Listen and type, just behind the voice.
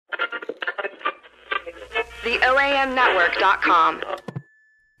The OAMnetwork.com.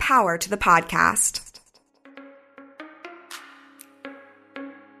 Power to the podcast.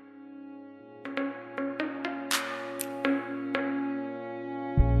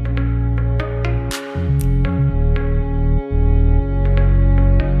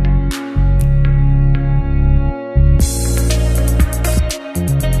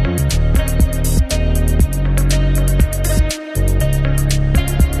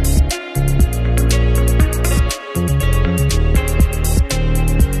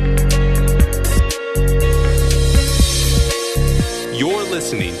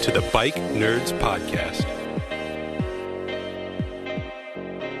 To the Bike Nerds Podcast.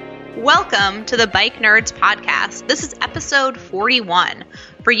 Welcome to the Bike Nerds Podcast. This is episode 41.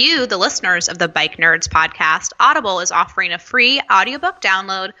 For you, the listeners of the Bike Nerds Podcast, Audible is offering a free audiobook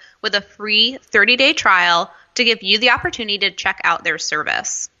download with a free 30-day trial to give you the opportunity to check out their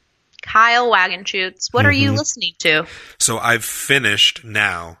service. Kyle Wagenschutz, what are you listening to? So I've finished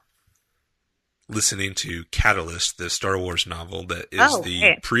now listening to Catalyst, the Star Wars novel that is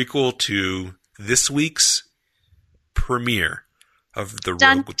prequel to this week's premiere of the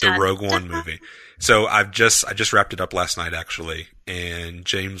Rogue One movie. So I just wrapped it up last night actually, and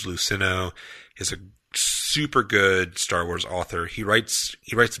James Luceno is a super good Star Wars author. He writes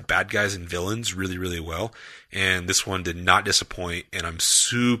bad guys and villains really, really well, and this one did not disappoint, and I'm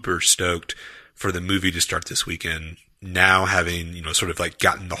super stoked for the movie to start this weekend. Now having, sort of like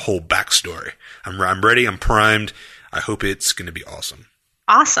gotten the whole backstory. I'm ready. I'm primed. I hope it's going to be awesome.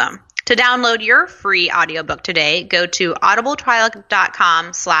 Awesome. To download your free audiobook today, go to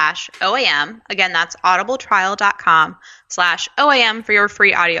audibletrial.com/OAM. Again, that's audibletrial.com/OAM for your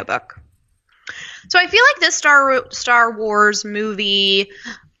free audiobook. So I feel like this Star Wars movie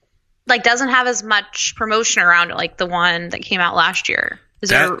doesn't have as much promotion around it like the one that came out last year.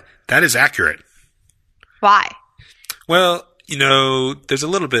 That is accurate. Why? Well, there's a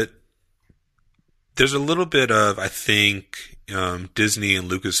little bit of, I think, Disney and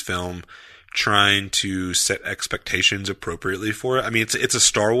Lucasfilm trying to set expectations appropriately for it. I mean, it's a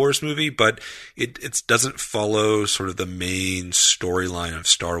Star Wars movie, but it doesn't follow sort of the main storyline of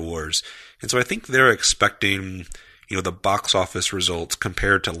Star Wars. And so I think they're expecting, the box office results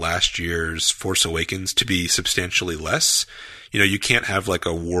compared to last year's Force Awakens to be substantially less. You can't have like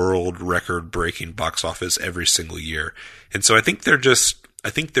a world record breaking box office every single year. And so I think they're just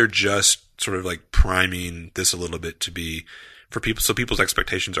sort of like priming this a little bit to be for people, so people's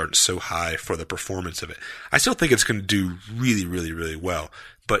expectations aren't so high for the performance of it. I still think it's going to do really, really, really well,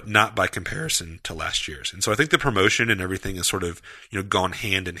 but not by comparison to last year's. And so I think the promotion and everything is sort of, gone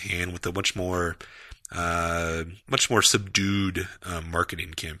hand in hand with a much more subdued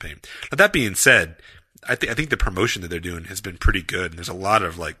marketing campaign. Now, that being said, I think the promotion that they're doing has been pretty good. And there's a lot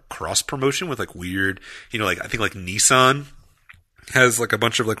of like cross promotion with like weird, I think like Nissan has like a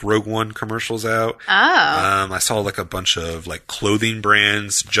bunch of like Rogue One commercials out. Oh. I saw like a bunch of like clothing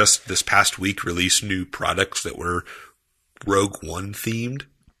brands just this past week release new products that were Rogue One themed.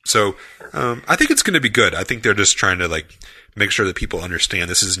 So, I think it's going to be good. I think they're just trying to like make sure that people understand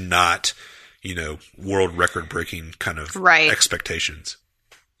this is not, world record breaking kind of expectations.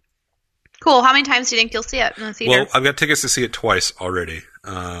 Cool. How many times do you think you'll see it in the theater? Well, I've got tickets to see it twice already.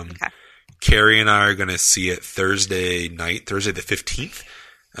 Okay. Carrie and I are going to see it Thursday night, Thursday the 15th.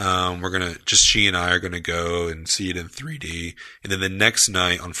 She and I are going to go and see it in 3D. And then the next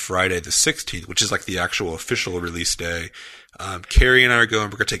night on Friday the 16th, which is like the actual official release day, Carrie and I are going.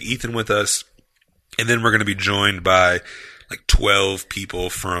 We're going to take Ethan with us. And then we're going to be joined by like 12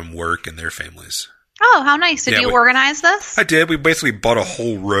 people from work and their families. Oh, how nice. Did you organize this? I did. We basically bought a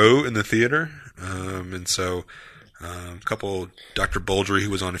whole row in the theater. And so a couple, Dr. Boldry, who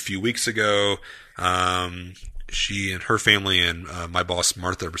was on a few weeks ago, she and her family and my boss,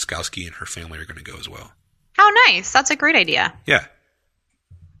 Martha Ruskowski, and her family are going to go as well. How nice. That's a great idea. Yeah.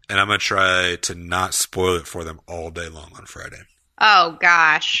 And I'm going to try to not spoil it for them all day long on Friday. Oh,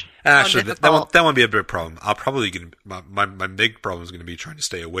 gosh. Actually, that won't be a big problem. I'll probably get my big problem is going to be trying to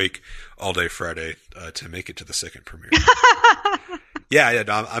stay awake all day Friday to make it to the second premiere. Yeah,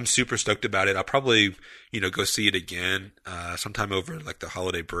 no, I'm super stoked about it. I'll probably, go see it again sometime over like the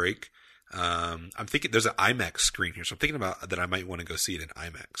holiday break. I'm thinking there's an IMAX screen here, so I'm thinking about that I might want to go see it in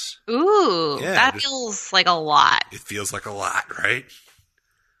IMAX. Ooh, yeah, that feels like a lot. It feels like a lot, right?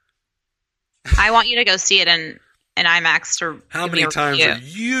 I want you to go see it in IMAX. How many times are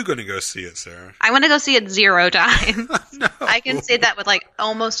you going to go see it, Sarah? I want to go see it 0 times. No. I can say that with like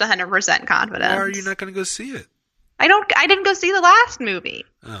almost 100% confidence. Why are you not going to go see it? I didn't go see the last movie.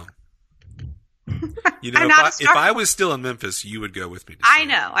 Oh. You know, I'm not a if Star I was still in Memphis, you would go with me. I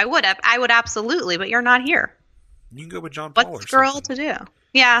know. I would have. I would absolutely, but you're not here. You can go with John Paul. What's the girl to do?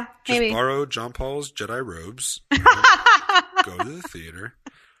 Yeah, Just maybe. borrow John Paul's Jedi robes. Go to the theater.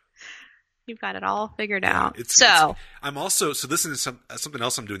 You've got it all figured Yeah, out. So this is something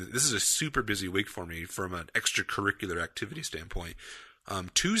else I'm doing. This is a super busy week for me from an extracurricular activity standpoint.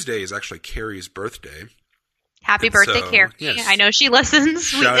 Tuesday is actually Carrie's birthday. happy birthday, Carrie. Yes. I know she listens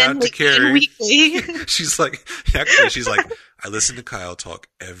Shout out to Carrie. weekly. she's like, I listen to Kyle talk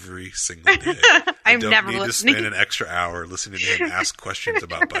every single day. I don't never need listening. to spend an extra hour listening to him ask questions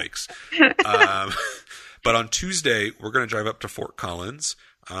about bikes. But on Tuesday, we're going to drive up to Fort Collins,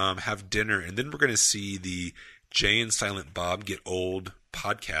 have dinner, and then we're going to see the Jay and Silent Bob Get Old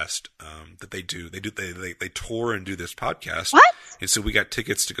podcast that they do. They tour and do this podcast. What? And so we got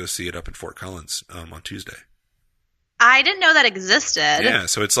tickets to go see it up in Fort Collins on Tuesday. I didn't know that existed. Yeah,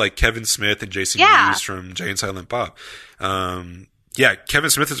 so it's like Kevin Smith and Jason Yeah. Hughes from Jay and Silent Bob. Kevin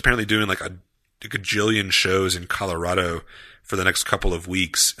Smith is apparently doing like a gajillion shows in Colorado for the next couple of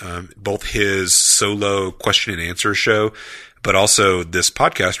weeks. Both his solo question and answer show, but also this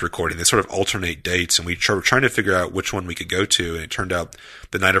podcast recording. They sort of alternate dates, and we were trying to figure out which one we could go to, and it turned out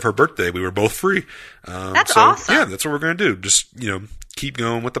the night of her birthday, we were both free. That's awesome. Yeah, that's what we're going to do. Just, keep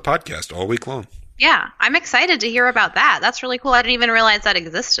going with the podcast all week long. Yeah, I'm excited to hear about that. That's really cool. I didn't even realize that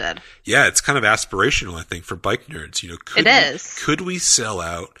existed. Yeah, it's kind of aspirational, I think, for bike nerds. Could we sell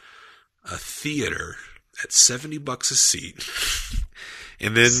out a theater at $70 a seat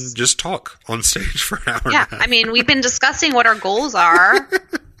and then just talk on stage for an hour? Yeah, and a half? I mean, we've been discussing what our goals are.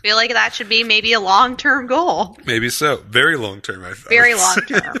 Feel like that should be maybe a long-term goal. Maybe so. Very long term. Very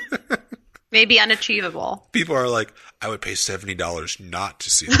long-term. Maybe unachievable. People are like, I would pay $70 not to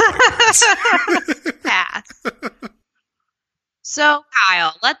see the bike nerds. Pass. So,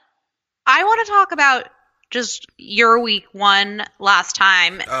 Kyle, I want to talk about just your week one last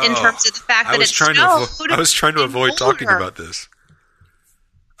time in terms of the fact that it snowed. I was trying to avoid talking about this.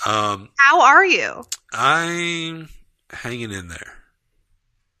 How are you? I'm hanging in there.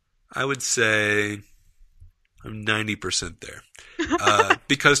 I would say I'm 90% there.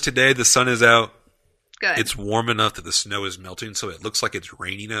 Because today the sun is out. Good. It's warm enough that the snow is melting, so it looks like it's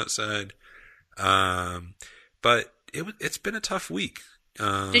raining outside. But it's been a tough week.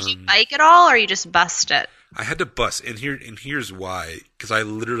 Did you bike at all, or you just bust it? I had to bus, and here's why. Because I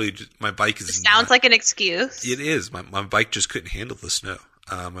literally my bike is. It sounds like an excuse. It is. My bike just couldn't handle the snow.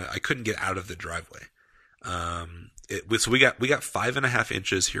 I couldn't get out of the driveway. So we got 5.5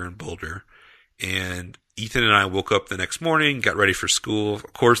 inches here in Boulder, and Ethan and I woke up the next morning, got ready for school.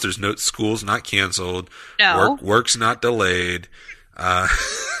 Of course, school's not canceled. No. Work's not delayed. I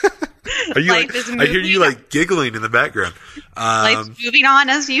hear you like giggling in the background. Life's moving on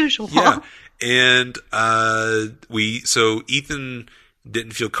as usual. Yeah. And so Ethan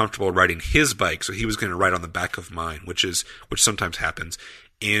didn't feel comfortable riding his bike, so he was going to ride on the back of mine, which sometimes happens.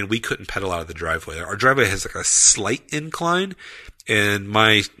 And we couldn't pedal out of the driveway. Our driveway has like a slight incline, and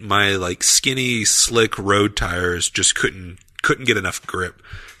my like skinny, slick road tires just couldn't get enough grip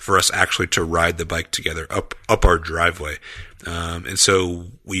for us actually to ride the bike together up our driveway. And so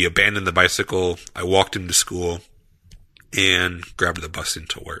we abandoned the bicycle. I walked him to school and grabbed the bus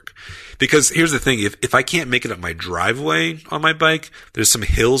into work. Because here's the thing, if I can't make it up my driveway on my bike, there's some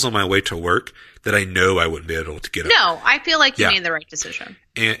hills on my way to work that I know I wouldn't be able to get up. No, I feel like you made the right decision.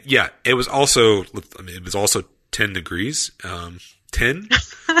 And yeah, it was also 10 degrees. 10?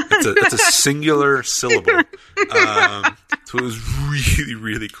 That's a singular syllable. So it was really,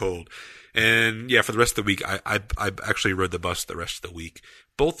 really cold. And yeah, for the rest of the week, I actually rode the bus the rest of the week,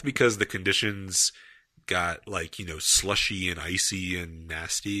 both because the conditions got like, slushy and icy and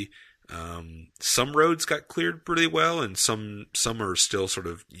nasty. Some roads got cleared pretty well, and some are still sort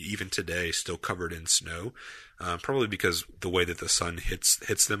of, even today, still covered in snow. Probably because the way that the sun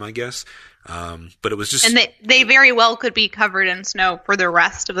hits them, I guess. But it was just, and they very well could be covered in snow for the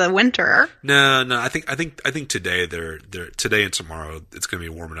rest of the winter. No. I think today today and tomorrow it's going to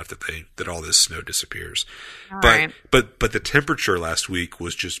be warm enough that all this snow disappears. Right. But the temperature last week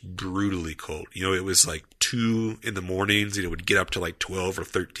was just brutally cold. It was like 2 in the mornings. It would get up to like 12 or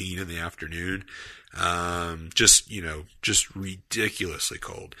 13 in the afternoon. Just ridiculously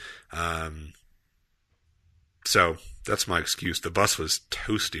cold. So that's my excuse. The bus was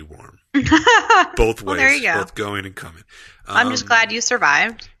toasty warm. Both ways. Well, there you go. Both going and coming. I'm just glad you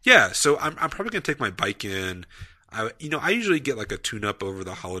survived. Yeah. So I'm probably going to take my bike in. I usually get like a tune-up over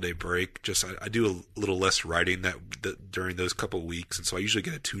the holiday break. Just I do a little less riding during those couple of weeks, and so I usually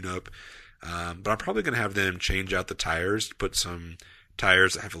get a tune-up. But I'm probably going to have them change out the tires, put some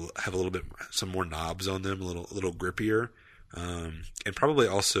tires that have a little bit some more knobs on them, a little grippier, and probably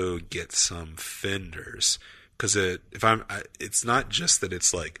also get some fenders because it's not just that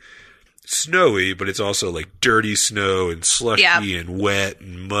it's like snowy, but it's also like dirty snow and slushy and wet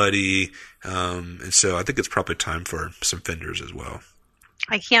and muddy, and so I think it's probably time for some fenders as well.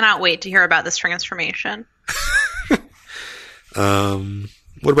 I cannot wait to hear about this transformation.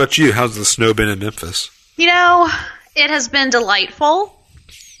 What about you? How's the snow been in Memphis? It has been delightful.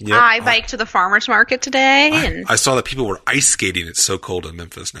 Yep. I biked to the farmer's market today. And I saw that people were ice skating. It's so cold in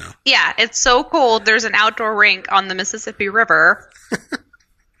Memphis now. Yeah, it's so cold. There's an outdoor rink on the Mississippi River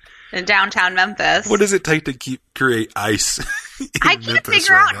in downtown Memphis. What does it take to create ice I can't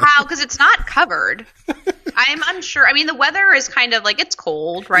figure out how, because it's not covered. I'm unsure. I mean, the weather is kind of like, it's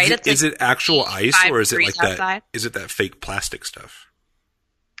cold, right? Is it actual ice, or is it like outside. that? Is it that fake plastic stuff?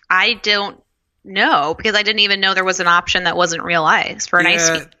 I don't know, because I didn't even know there was an option that wasn't real ice for an ice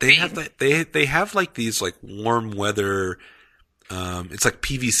skate. They have like these like warm weather. It's like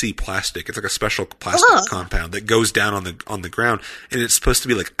PVC plastic. It's like a special plastic compound that goes down on the ground, and it's supposed to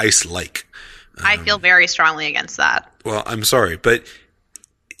be like ice-like. I feel very strongly against that. Well, I'm sorry, but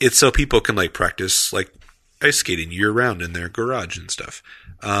it's so people can like practice like ice skating year round in their garage and stuff.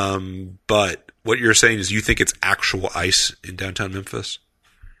 But what you're saying is you think it's actual ice in downtown Memphis?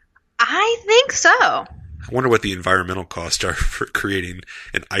 I think so. I wonder what the environmental costs are for creating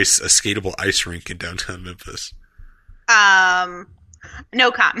a skatable ice rink in downtown Memphis.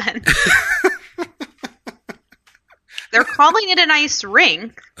 No comment. They're calling it an ice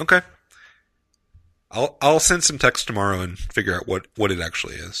rink. Okay. I'll send some text tomorrow and figure out what it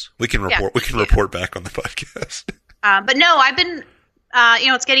actually is. We can report. We can report back on the podcast. But no, I've been.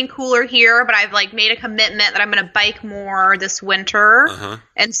 It's getting cooler here, but I've like made a commitment that I'm going to bike more this winter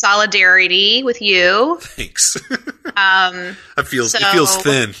in solidarity with you. Thanks. It feels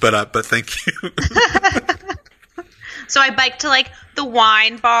thin, but thank you. So I biked to like the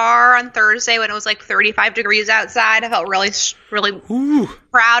wine bar on Thursday when it was like 35 degrees outside. I felt really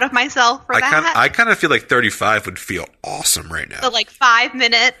proud of myself for that. I kind of feel like 35 would feel awesome right now. So like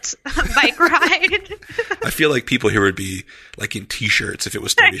 5-minute bike ride. I feel like people here would be like in t-shirts if it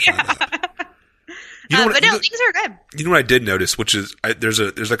was 35 out. Things are good. You know what I did notice, which is there's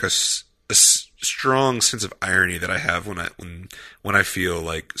like a strong sense of irony that I have when I feel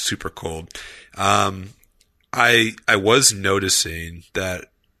like super cold. I was noticing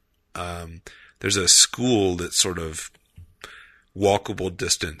that there's a school that's sort of walkable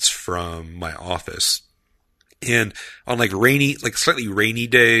distance from my office, and on like slightly rainy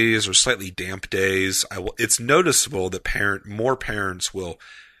days or slightly damp days, it's noticeable that more parents will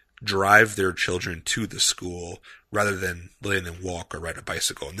drive their children to the school rather than letting them walk or ride a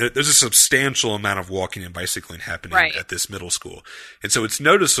bicycle. And there's a substantial amount of walking and bicycling happening at this middle school. And so it's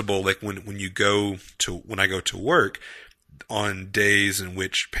noticeable, like when I go to work on days in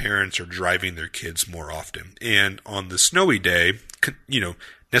which parents are driving their kids more often. And on the snowy day,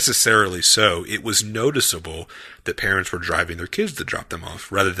 necessarily so, it was noticeable that parents were driving their kids to drop them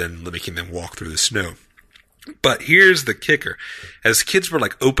off rather than making them walk through the snow. But here's the kicker. As kids were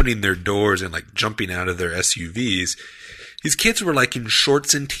like opening their doors and like jumping out of their SUVs, these kids were like in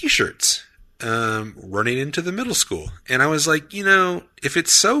shorts and t-shirts, running into the middle school. And I was like, if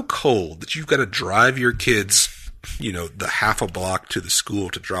it's so cold that you've got to drive your kids, the half a block to the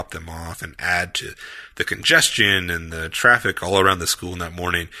school to drop them off and add to the congestion and the traffic all around the school in that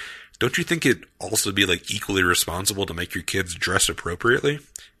morning, don't you think it'd also be like equally responsible to make your kids dress appropriately?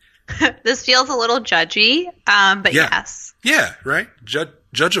 This feels a little judgy, but yes. Yeah, right?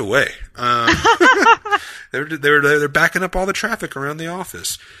 Judge away. They're backing up all the traffic around the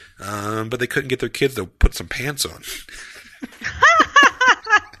office, but they couldn't get their kids to put some pants on.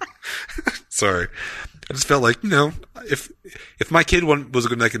 Sorry. I just felt like, if my kid was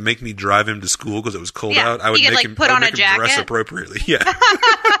going to make me drive him to school because it was cold out, I would make him put on a jacket, dress appropriately. Yeah.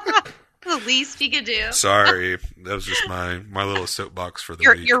 The least you could do. Sorry. That was just my little soapbox for the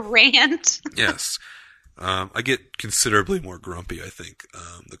week. Your rant. Yes. I get considerably more grumpy, I think,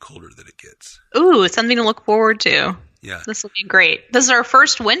 the colder that it gets. Ooh, something to look forward to. Yeah. This will be great. This is our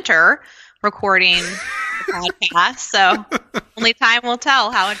first winter recording the podcast, so only time will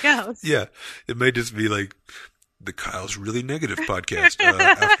tell how it goes. Yeah. It may just be like the Kyle's Really Negative podcast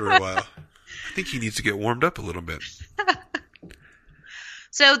after a while. I think he needs to get warmed up a little bit.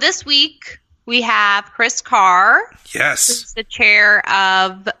 So this week we have Chris Carr. Yes. Who's the chair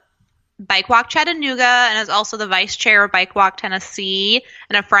of Bike Walk Chattanooga and is also the vice chair of Bike Walk Tennessee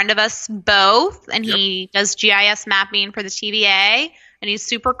and a friend of us both. And he does GIS mapping for the TVA, and he's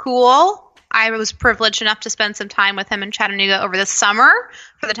super cool. I was privileged enough to spend some time with him in Chattanooga over the summer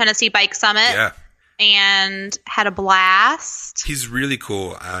for the Tennessee Bike Summit. Yeah. And had a blast. He's really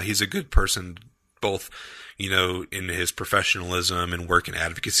cool. He's a good person, both, in his professionalism and work and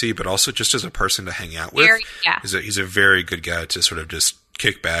advocacy, but also just as a person to hang out with. He's a very good guy to sort of just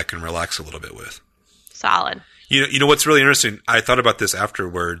kick back and relax a little bit with. Solid. You know what's really interesting? I thought about this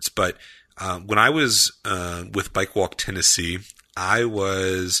afterwards, but when I was with Bike Walk Tennessee, I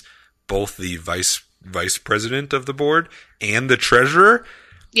was both the vice president of the board and the treasurer.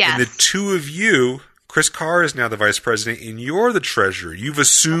 Yes. And the two of you, Chris Carr is now the vice president, and you're the treasurer. You've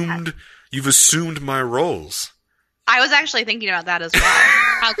assumed my roles. I was actually thinking about that as well.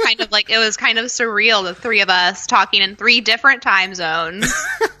 How it was kind of surreal, the three of us talking in 3 different time zones,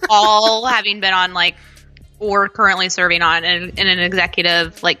 all having been on or currently serving on in an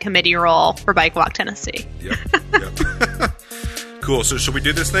executive committee role for Bike Walk Tennessee. Yep. Cool. So should we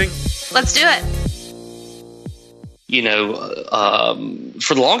do this thing? Let's do it.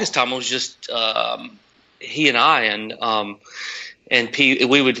 For the longest time, it was just he and I, and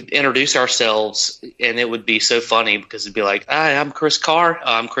we would introduce ourselves, and it would be so funny because it'd be like, "Hi, I'm Chris Carr.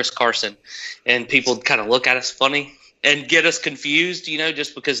 I'm Chris Carson," and people would kind of look at us funny and get us confused,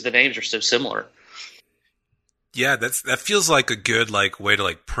 just because the names are so similar. Yeah, that feels like a good way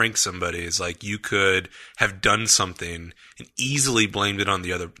to prank somebody. Is you could have done something and easily blamed it on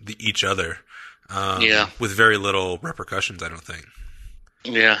each other. With very little repercussions, I don't think.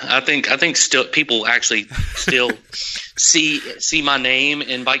 Yeah, I think still people actually still see my name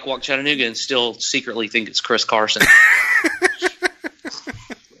in Bike Walk Chattanooga and still secretly think it's Chris Carson.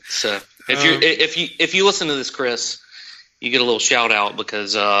 So if you listen to this, Chris, you get a little shout out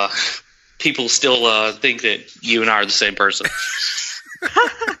because people still think that you and I are the same person.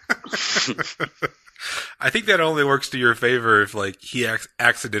 I think that only works to your favor if he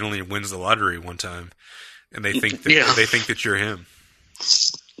accidentally wins the lottery one time, and they think that you're him.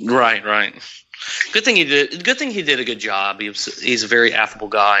 Right. Good thing he did a good job. He's a very affable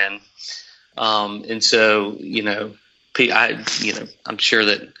guy, and so I'm sure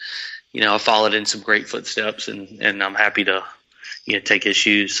that I followed in some great footsteps, and I'm happy to take his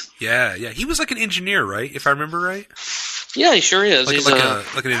shoes. Yeah. He was an engineer, right? If I remember right. Yeah, he sure is. He's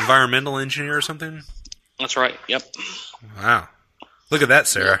like an environmental engineer or something. That's right. Yep. Wow. Look at that,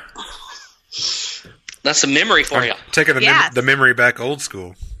 Sarah. That's a memory for you. Taking the memory back old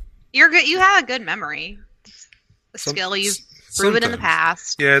school. You're good. You have a good memory. A skill you've proven in the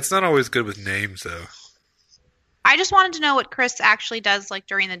past. Yeah, it's not always good with names, though. I just wanted to know what Chris actually does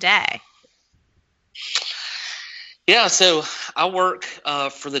during the day. Yeah, so I work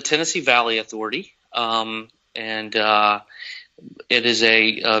for the Tennessee Valley Authority, and it is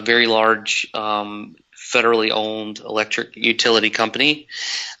a very large federally owned electric utility company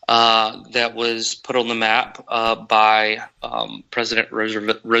that was put on the map by President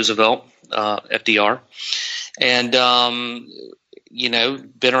Roosevelt, FDR, and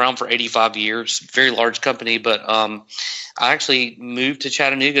been around for 85 years. Very large company, but I actually moved to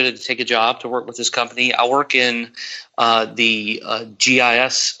Chattanooga to take a job to work with this company. I work in the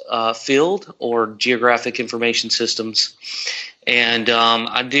GIS field, or Geographic Information Systems, and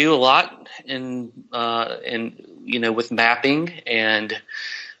I do a lot in with mapping and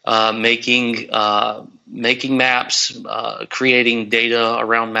making maps, creating data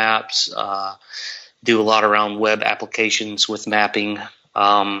around maps. Do a lot around web applications with mapping,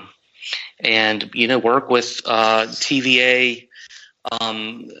 and work with TVA.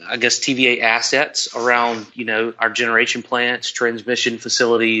 TVA assets around our generation plants, transmission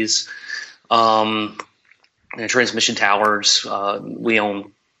facilities, and transmission towers. We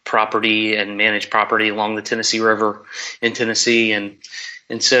own property and manage property along the Tennessee River in Tennessee, and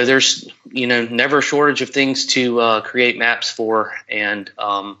so there's never a shortage of things to create maps for, and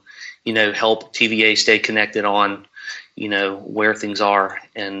help TVA stay connected on where things are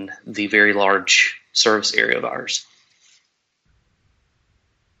in the very large service area of ours.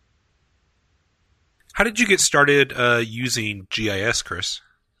 How did you get started using GIS, Chris?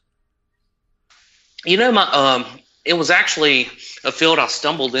 It was actually a field I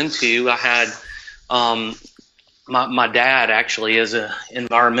stumbled into. I had my dad actually is an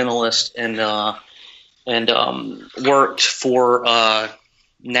environmentalist and worked for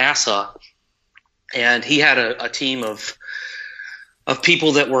NASA, and he had a team of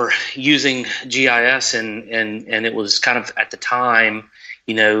people that were using GIS, and it was kind of at the time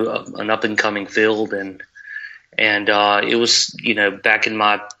an up and coming field, and it was back in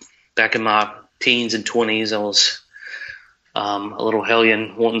my teens and 20s. a little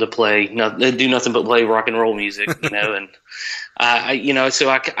hellion wanting to do nothing but play rock and roll music, and so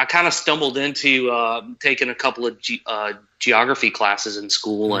I kind of stumbled into taking a couple of geography classes in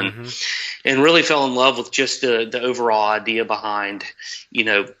school, and really fell in love with just the overall idea behind,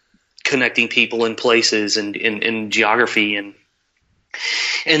 connecting people and places and in geography, and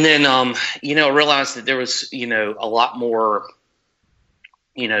then I realized that there was a lot more.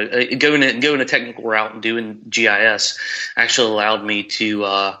 Going a technical route and doing GIS actually allowed me to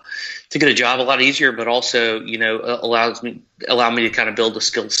get a job a lot easier, but also allow me to kind of build a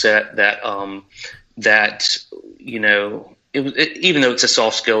skill set that even though it's a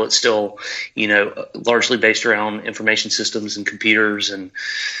soft skill, it's still largely based around information systems and computers and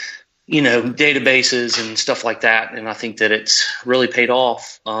databases and stuff like that. And I think that it's really paid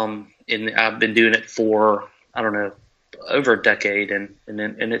off. And I've been doing it for over a decade, and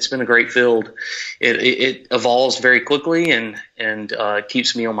it's been a great field. It evolves very quickly and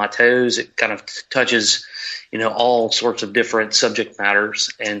keeps me on my toes. It kind of touches all sorts of different subject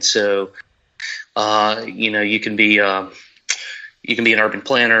matters, and so you can be an urban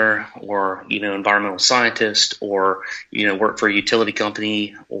planner, or environmental scientist, or work for a utility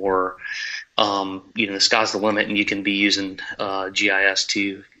company, or the sky's the limit, and you can be using GIS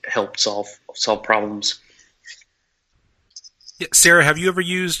to help solve problems. Yeah, Sarah, have you ever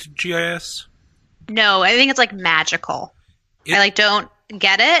used GIS? No, I think it's like magical. I don't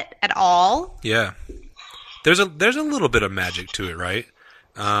get it at all. Yeah, there's a little bit of magic to it, right?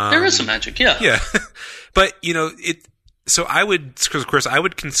 There is some magic, yeah. Yeah, but it. So I would, because of course, I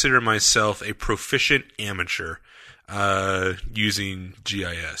would consider myself a proficient amateur using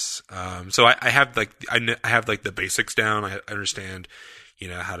GIS. So I have the basics down. I understand,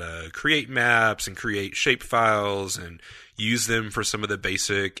 how to create maps and create shape files and use them for some of the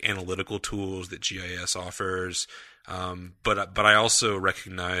basic analytical tools that GIS offers. But I also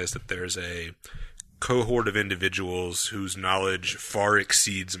recognize that there's a cohort of individuals whose knowledge far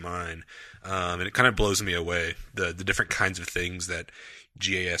exceeds mine. And it kind of blows me away, the different kinds of things that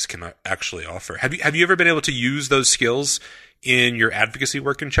GIS can actually offer. Have you ever been able to use those skills in your advocacy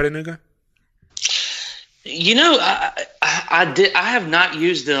work in Chattanooga? I have not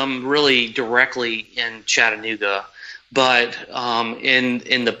used them really directly in Chattanooga, but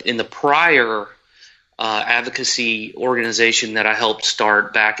in the prior advocacy organization that I helped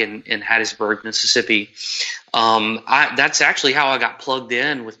start back in Hattiesburg, Mississippi, that's actually how I got plugged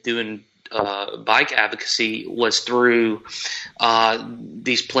in with doing bike advocacy, was through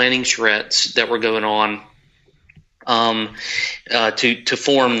these planning charrettes that were going on to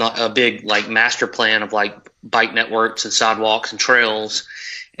form a big master plan of bike networks and sidewalks and trails.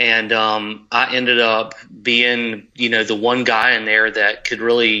 And I ended up being, the one guy in there that could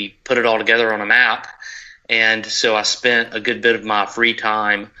really put it all together on a map. And so I spent a good bit of my free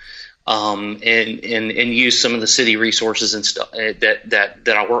time and used some of the city resources and stuff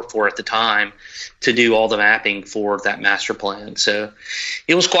that I worked for at the time to do all the mapping for that master plan. So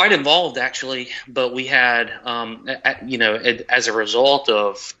it was quite involved, actually. But we had, as a result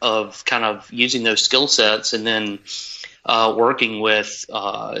of kind of using those skill sets, and then working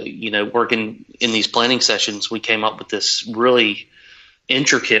in these planning sessions, we came up with this really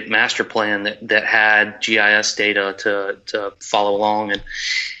intricate master plan that had GIS data to follow along. And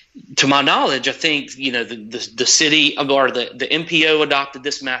to my knowledge, I think the city, or the MPO, adopted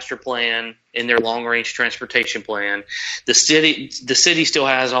this master plan in their long range transportation plan. The city still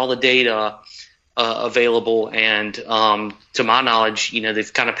has all the data available, and to my knowledge,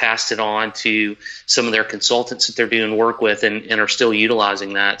 they've kind of passed it on to some of their consultants that they're doing work with, and are still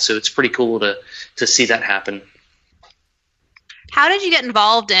utilizing that. So it's pretty cool to see that happen. How did you get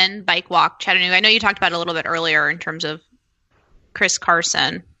involved in Bike Walk Chattanooga? I know you talked about it a little bit earlier in terms of Chris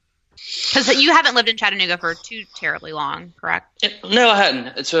Carson. Because you haven't lived in Chattanooga for too terribly long, correct? No, I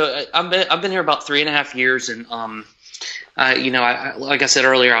hadn't. So I've been here about 3.5 years, and like I said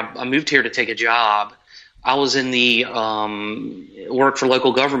earlier, I moved here to take a job. I was in the work for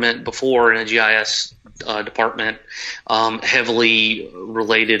local government before in a GIS department, heavily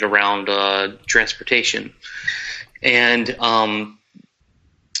related around transportation, and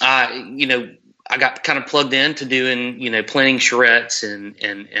I got kind of plugged into doing, planning charrettes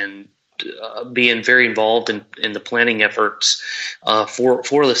and being very involved in the planning efforts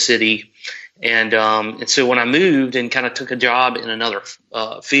for the city. And so when I moved and kind of took a job in another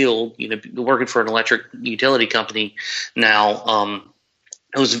field, working for an electric utility company now,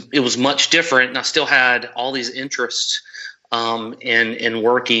 it was much different. And I still had all these interests in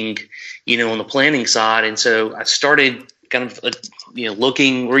working, on the planning side. And so I started kind of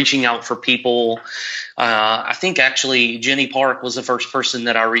reaching out for people. I think actually Jenny Park was the first person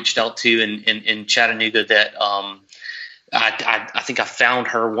that I reached out to in Chattanooga that I think I found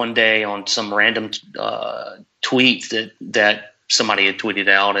her one day on some random tweet that somebody had tweeted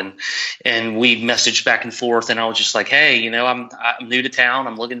out, and we messaged back and forth, and I was just like, hey, I'm new to town.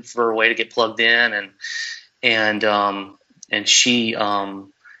 I'm looking for a way to get plugged in, and she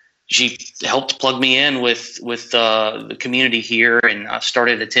helped plug me in with the community here, and I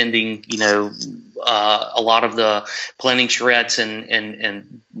started attending, a lot of the planning charrettes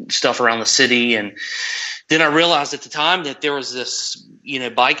and stuff around the city. And then I realized at the time that there was this,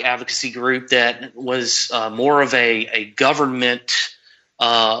 bike advocacy group that was more of a government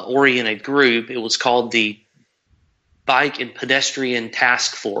oriented group. It was called the Bike and Pedestrian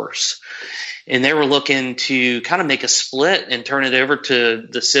Task Force. And they were looking to kind of make a split and turn it over to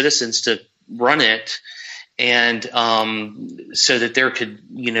the citizens to run it. And so that there could,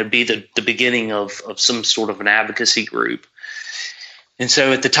 be the beginning of some sort of an advocacy group. And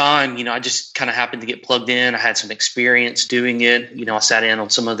so at the time, I just kind of happened to get plugged in. I had some experience doing it. I sat in on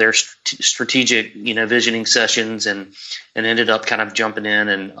some of their strategic, visioning sessions and ended up kind of jumping in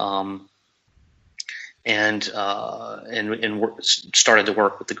and started to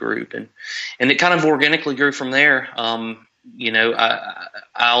work with the group. And it kind of organically grew from there. I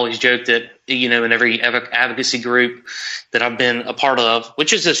always joke that, in every advocacy group that I've been a part of,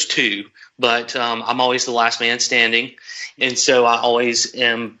 which is just two, but I'm always the last man standing. And so I always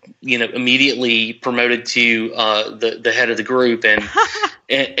am, immediately promoted to the head of the group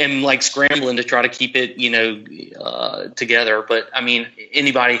and like scrambling to try to keep it, together. But I mean,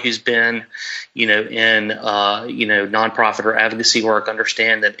 anybody who's been, in, nonprofit or advocacy work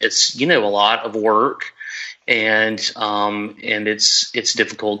understand that it's, a lot of work. And it's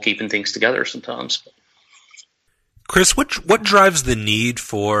difficult keeping things together sometimes. Chris, what drives the need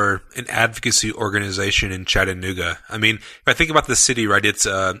for an advocacy organization in Chattanooga? I mean, if I think about the city, right, it's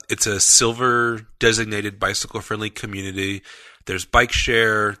a silver designated bicycle friendly community. There's bike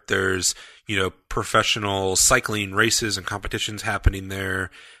share. There's, professional cycling races and competitions happening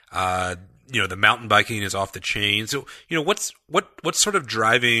there. The mountain biking is off the chain. So, what's sort of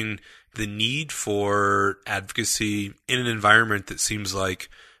driving the need for advocacy in an environment that seems like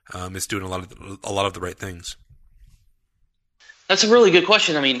it's doing a lot of the right things? That's a really good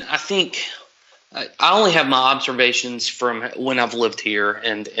question. I mean, I think I only have my observations from when I've lived here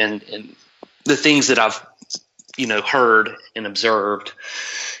and the things that I've, heard and observed.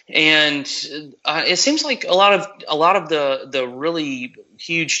 And it seems like a lot of the really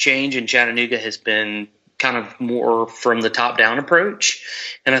huge change in Chattanooga has been kind of more from the top down approach.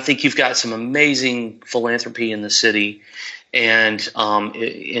 And I think you've got some amazing philanthropy in the city and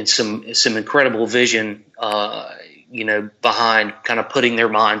some incredible vision, behind kind of putting their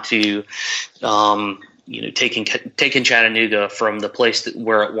mind to, taking Chattanooga from the place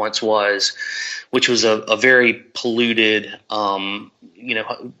where it once was, which was a very polluted,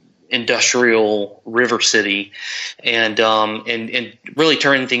 industrial river city, and really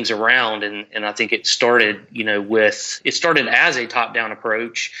turning things around. And I think it started, as a top down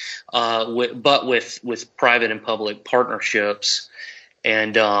approach, but with private and public partnerships,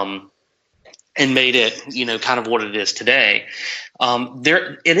 and made it, kind of what it is today.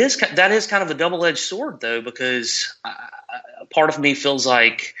 That is kind of a double-edged sword though, because part of me feels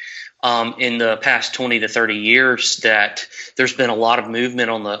like, in the past 20 to 30 years that there's been a lot of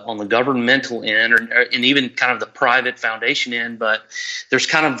movement on the governmental end and even kind of the private foundation end, but there's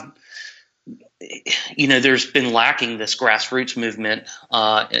kind of, there's been lacking this grassroots movement,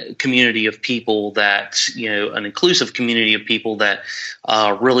 community of people that, an inclusive community of people that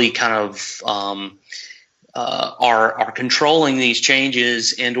really kind of are controlling these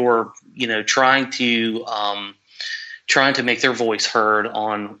changes and or, trying to make their voice heard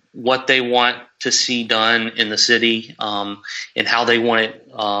on what they want to see done in the city, and how they want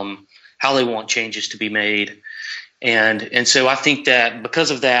changes to be made. And so I think that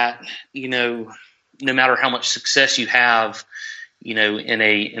because of that, no matter how much success you have, in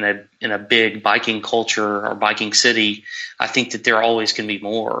a big biking culture or biking city, I think that there always can be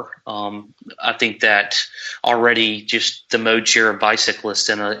more. I think that already just the mode share of bicyclists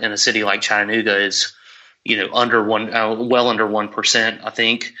in a city like Chattanooga is, well under 1%, I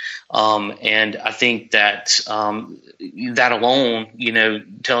think. And I think that, that alone,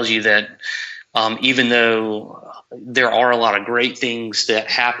 tells you that, even though there are a lot of great things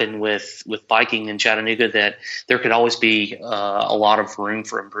that happen with biking in Chattanooga, that there could always be, a lot of room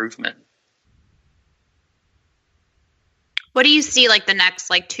for improvement. What do you see like the next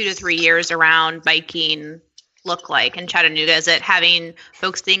 2 to 3 years around biking look like in Chattanooga? Is it having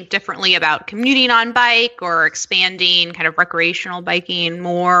folks think differently about commuting on bike or expanding kind of recreational biking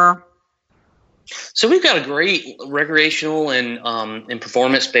more? So we've got a great recreational and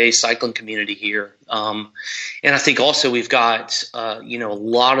performance-based cycling community here, and I think also we've got a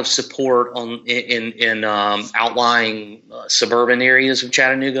lot of support in outlying suburban areas of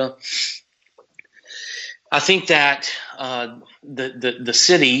Chattanooga. I think that the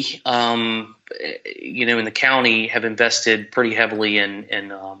city, and the county have invested pretty heavily in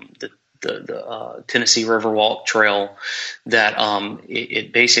the Tennessee Riverwalk Trail. That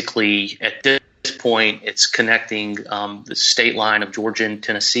it basically at this point it's connecting the state line of Georgia and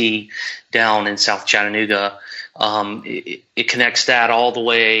Tennessee down in South Chattanooga. It connects that all the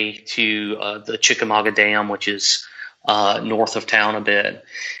way to the Chickamauga Dam, which is north of town a bit.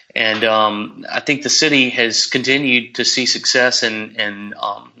 And I think the city has continued to see success in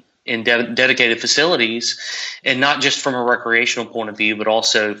dedicated facilities, and not just from a recreational point of view, but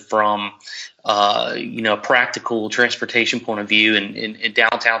also from a practical transportation point of view. And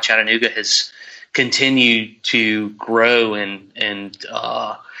downtown Chattanooga has continued to grow, and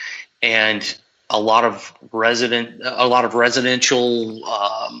a lot of residential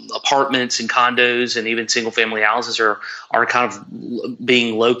apartments and condos and even single family houses are kind of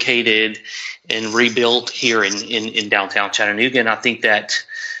being located and rebuilt here in downtown Chattanooga. And I think that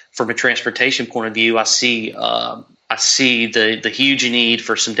from a transportation point of view, I see the huge need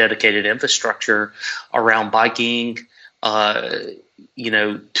for some dedicated infrastructure around biking, to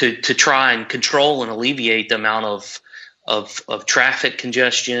try and control and alleviate the amount of traffic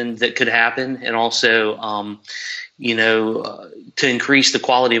congestion that could happen, and also, to increase the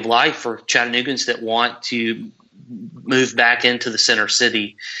quality of life for Chattanoogans that want to move back into the center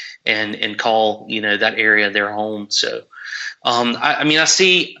city and call, that area their home. So, I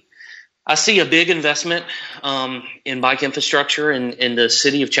see a big investment in bike infrastructure in the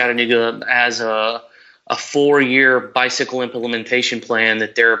city of Chattanooga as a 4-year bicycle implementation plan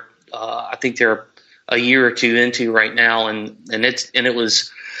that I think they're a year or two into right now, and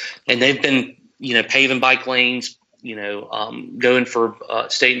they've been paving bike lanes, going for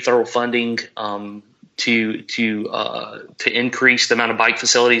state and federal funding to increase the amount of bike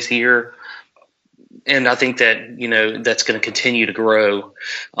facilities here. And I think that that's going to continue to grow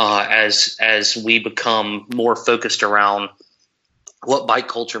as we become more focused around what bike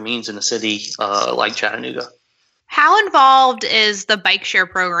culture means in a city like Chattanooga. How involved is the bike share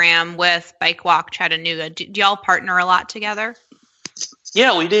program with Bike Walk Chattanooga? Do y'all partner a lot together?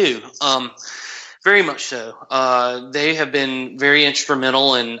 Yeah, we do. Very much so. They have been very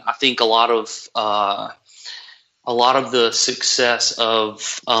instrumental, and I think a lot of the success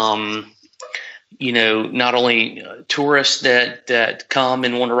of not only tourists that come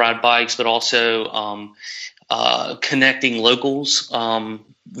and want to ride bikes, but also connecting locals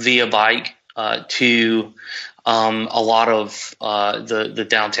via bike to a lot of the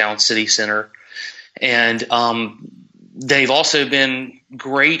downtown city center. And they've also been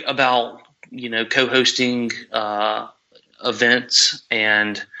great about co-hosting events,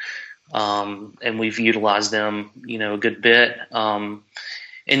 and we've utilized them a good bit.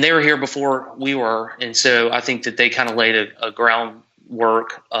 And they were here before we were, and so I think that they kind of laid a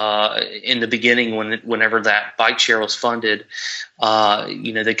groundwork in the beginning whenever that bike share was funded.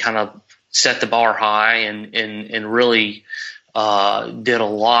 They kind of set the bar high and really did a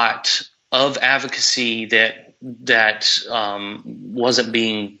lot of advocacy that wasn't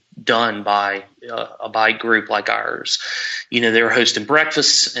being done by a bike group like ours. They were hosting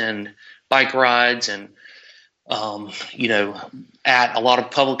breakfasts and bike rides and at a lot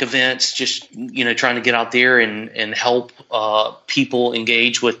of public events, just trying to get out there and help people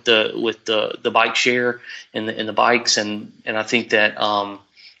engage with the bike share and the bikes, and I think that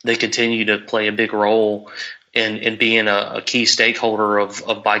they continue to play a big role in being a key stakeholder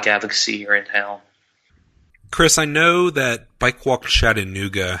of bike advocacy here in town. Chris, I know that Bike Walk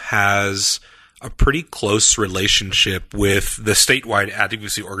Chattanooga has a pretty close relationship with the statewide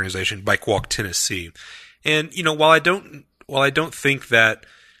advocacy organization Bike Walk Tennessee. And while I don't think that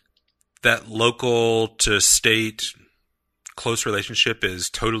local to state close relationship is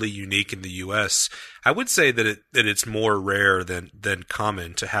totally unique in the U.S., I would say that it's more rare than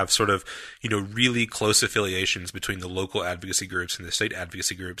common to have sort of really close affiliations between the local advocacy groups and the state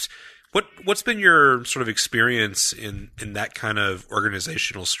advocacy groups. What's been your sort of experience in that kind of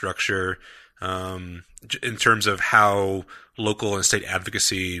organizational structure in terms of how local and state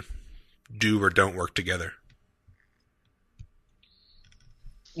advocacy do or don't work together?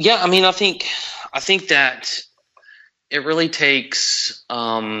 Yeah, I think that it really takes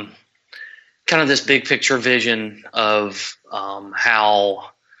kind of this big picture vision of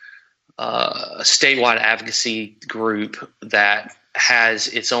how a statewide advocacy group that has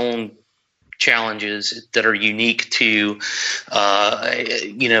its own challenges that are unique to,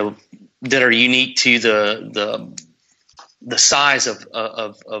 the size of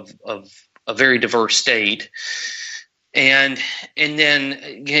a very diverse state, and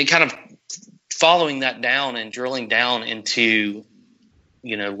then kind of following that down and drilling down into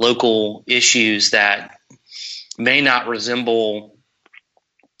local issues that may not resemble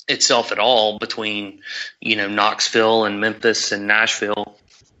itself at all between Knoxville and Memphis and Nashville,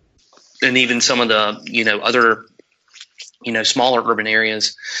 and even some of the other smaller urban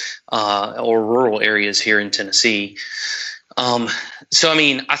areas or rural areas here in Tennessee. So I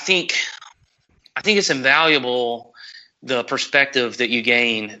mean, I think it's invaluable, the perspective that you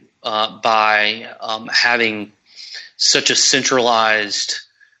gain by having such a centralized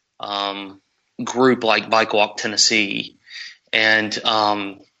group like Bike Walk Tennessee, and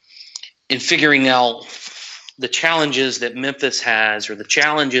in figuring out the challenges that Memphis has or the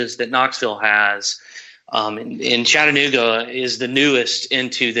challenges that Knoxville has. And Chattanooga is the newest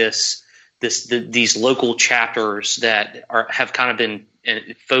into these local chapters that have kind of been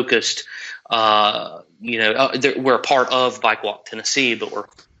focused. We're a part of Bike Walk Tennessee, but we're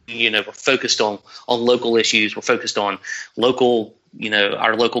focused on local issues. We're focused on local,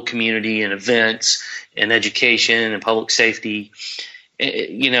 our local community and events and education and public safety.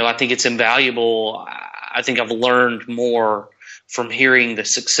 I think it's invaluable. I think I've learned more from hearing the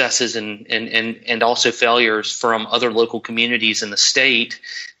successes and also failures from other local communities in the state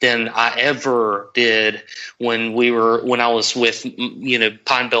than I ever did when I was with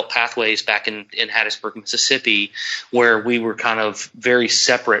Pine Belt Pathways back in Hattiesburg, Mississippi, where we were kind of very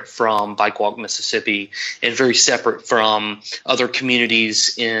separate from Bike Walk Mississippi and very separate from other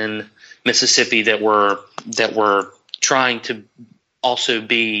communities in Mississippi that were trying to also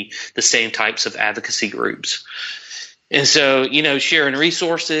be the same types of advocacy groups. And so, sharing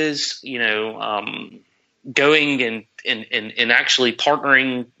resources, going and actually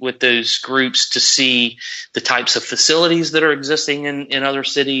partnering with those groups to see the types of facilities that are existing in other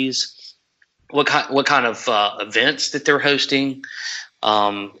cities, what kind of events that they're hosting.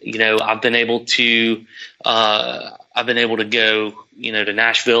 I've been able to go, to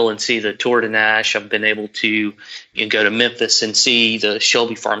Nashville and see the Tour de Nash. I've been able to go to Memphis and see the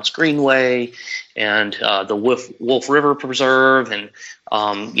Shelby Farms Greenway and the Wolf River Preserve. And,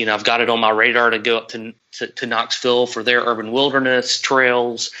 I've got it on my radar to go up to Knoxville for their urban wilderness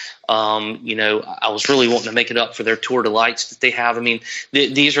trails. I was really wanting to make it up for their Tour de Lights that they have. I mean,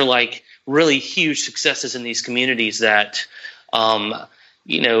 these are like really huge successes in these communities that, I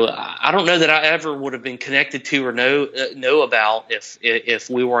don't know that I ever would have been connected to or know about if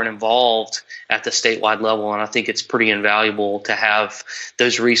we weren't involved at the statewide level. And I think it's pretty invaluable to have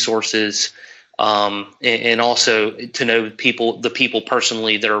those resources, and also to know the people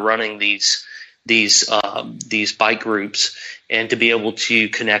personally that are running these bike groups, and to be able to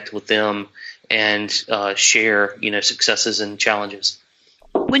connect with them and share successes and challenges.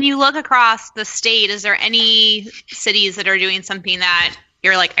 When you look across the state, is there any cities that are doing something that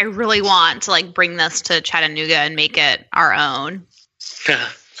you're like, I really want to bring this to Chattanooga and make it our own?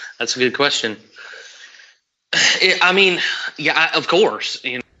 That's a good question. Of course.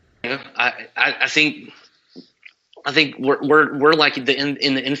 I think we're like in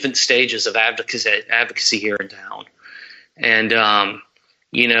the infant stages of advocacy here in town, and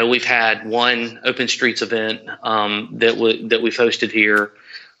we've had one Open Streets event that we've hosted here.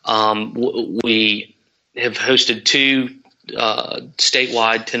 We have hosted two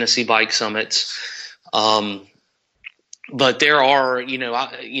statewide Tennessee bike summits, but there are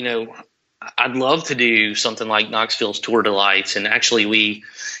I'd love to do something like Knoxville's Tour de Lights, and actually we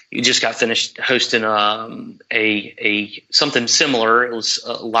just got finished hosting a something similar. It was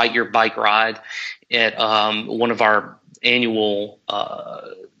a Light Your Bike Ride at one of our annual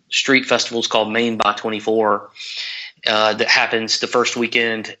street festivals called Maine by 24 that happens the first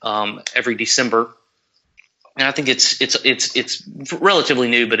weekend every December. And I think it's relatively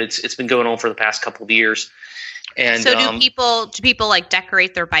new, but it's been going on for the past couple of years. And so do people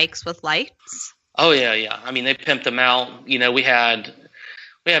decorate their bikes with lights? Oh yeah. I mean, they pimped them out. We had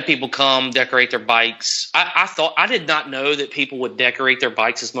people come decorate their bikes. I did not know that people would decorate their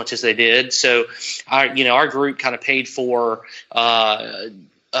bikes as much as they did. So our group kind of paid for a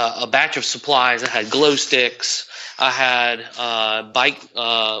batch of supplies. I had glow sticks. I had bike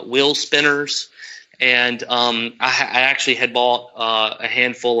wheel spinners. And I actually had bought a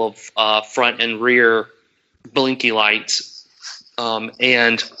handful of front and rear blinky lights,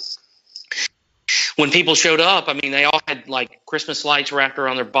 and when people showed up, I mean, they all had like Christmas lights wrapped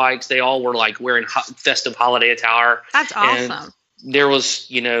around their bikes. They all were like wearing festive holiday attire. That's awesome. And there was,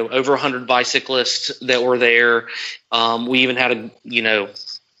 over 100 bicyclists that were there. We even had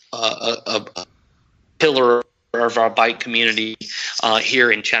a pillar of our bike community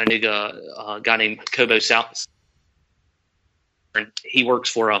here in Chattanooga, a guy named Kobo South. He works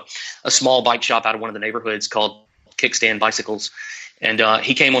for a small bike shop out of one of the neighborhoods called Kickstand Bicycles. And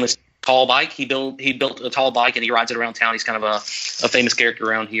he came on his tall bike. He built a tall bike, and he rides it around town. He's kind of a famous character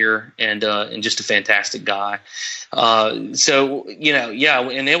around here, and just a fantastic guy. And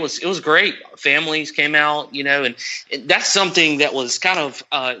it was great. Families came out, and that's something that was kind of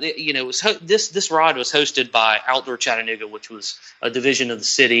this ride was hosted by Outdoor Chattanooga, which was a division of the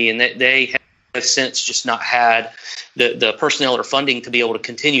city, and they have since just not had the personnel or funding to be able to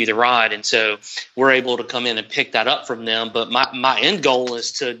continue the ride. And so we're able to come in and pick that up from them. But my end goal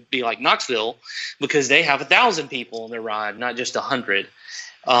is to be like Knoxville, because they have 1,000 people on their ride, not just 100.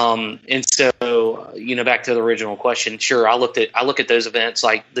 And so, back to the original question, sure, I look at those events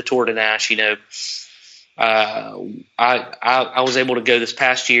like the Tour de Nash, I was able to go this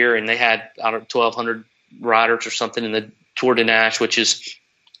past year, and they had 1,200 riders or something in the Tour de Nash, which is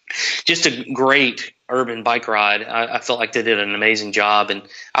just a great urban bike ride. I felt like they did an amazing job, and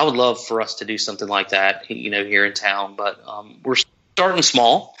I would love for us to do something like that, here in town. But we're starting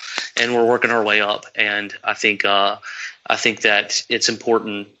small, and we're working our way up. And I think that it's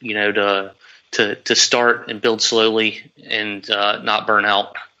important, to start and build slowly and not burn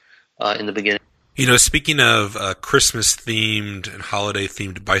out in the beginning. Speaking of Christmas themed and holiday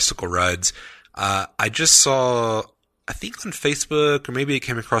themed bicycle rides, I just saw, I think on Facebook, or maybe it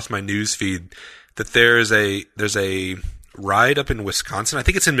came across my news feed, that there's a ride up in Wisconsin. I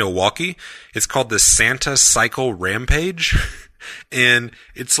think it's in Milwaukee. It's called the Santa Cycle Rampage. And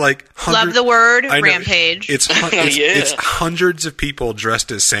it's like love the word rampage. It's hundreds of people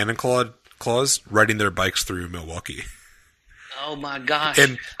dressed as Santa Claus riding their bikes through Milwaukee. Oh my gosh!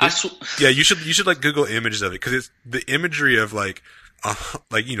 And you should like Google images of it, because it's the imagery of like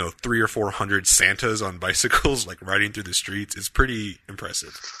 300 or 400 Santas on bicycles like riding through the streets is pretty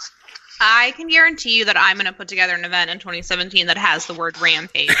impressive. I can guarantee you that I'm going to put together an event in 2017 that has the word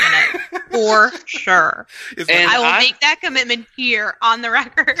rampage in it for sure. And I will make that commitment here on the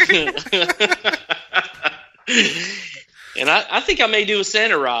record. And I think I may do a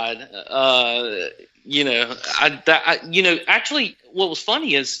Santa ride. Actually, what was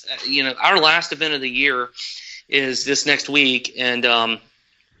funny is, our last event of the year is this next week, and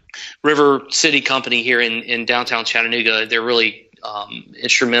River City Company here in downtown Chattanooga, they're really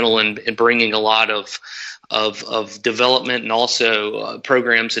instrumental in bringing a lot of development and also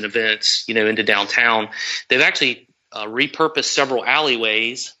programs and events, into downtown. They've actually repurposed several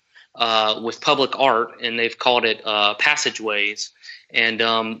alleyways with public art, and they've called it passageways. And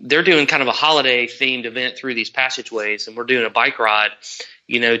they're doing kind of a holiday themed event through these passageways, and we're doing a bike ride,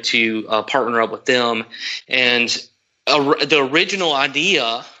 to partner up with them. And the original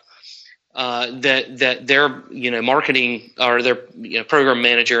idea that their marketing or their program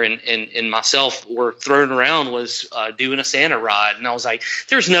manager and myself were throwing around was doing a Santa ride, and I was like,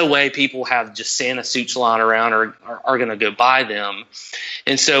 there's no way people have just Santa suits lying around or are going to go buy them.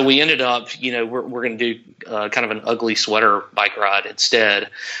 And so we ended up we're going to do kind of an ugly sweater bike ride instead.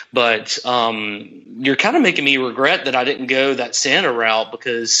 But you're kind of making me regret that I didn't go that Santa route,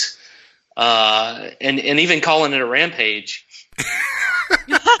 because and even calling it a rampage.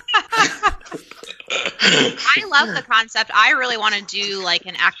 I love the concept. I really want to do like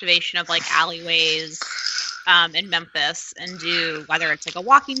an activation of like alleyways in Memphis, and do whether it's like a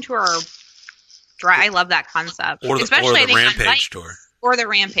walking tour or I love that concept. Especially the Rampage tour. Or the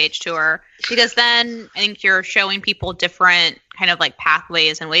Rampage tour, because then I think you're showing people different kind of like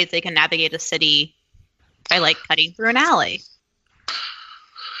pathways and ways they can navigate a city by like cutting through an alley.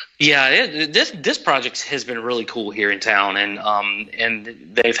 Yeah, this project has been really cool here in town, and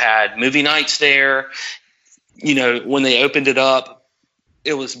they've had movie nights there. When they opened it up,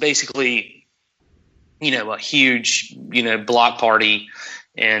 it was basically, a huge, block party,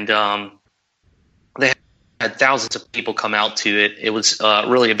 and they had thousands of people come out to it. It was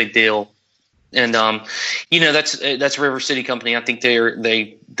really a big deal, and that's River City Company. I think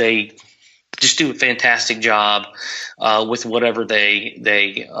they just do a fantastic job with whatever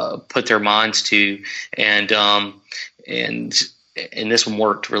they put their minds to, and this one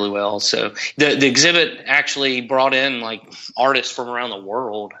worked really well. So the exhibit actually brought in like artists from around the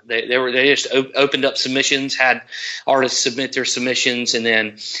world. They just opened up submissions, had artists submit their submissions, and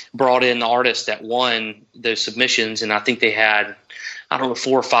then brought in the artists that won those submissions. And I think they had I don't know,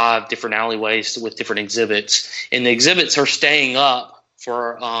 4 or 5 different alleyways with different exhibits, and the exhibits are staying up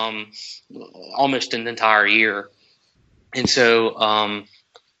for almost an entire year, and so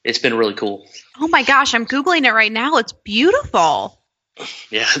it's been really cool. Oh my gosh, I'm Googling it right now. It's beautiful.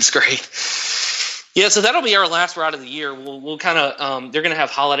 Yeah, it's great. Yeah, so that'll be our last ride of the year. We'll kind of they're going to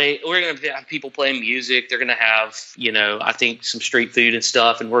have we're going to have people playing music. They're going to have, I think some street food and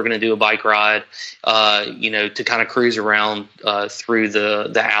stuff, and we're going to do a bike ride, to kind of cruise around through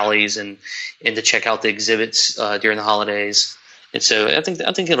the alleys and to check out the exhibits during the holidays. And so I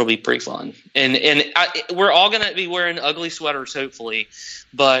think it'll be pretty fun. And we're all going to be wearing ugly sweaters, hopefully.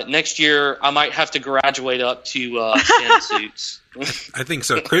 But next year I might have to graduate up to Santa suits. I think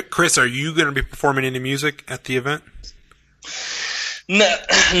so. Chris, are you going to be performing any music at the event?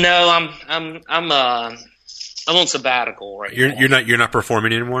 No, I'm on sabbatical right now. You're not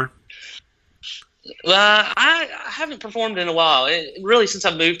performing anymore? I haven't performed in a while. Really, since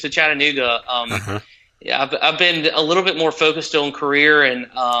I've moved to Chattanooga. Yeah, I've been a little bit more focused on career, and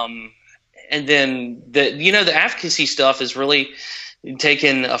then the advocacy stuff has really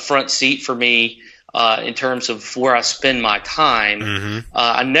taken a front seat for me in terms of where I spend my time. Mm-hmm.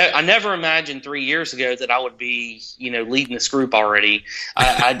 I never imagined 3 years ago that I would be leading this group already.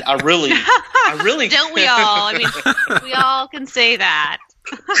 I really don't we all? I mean, we all can say that.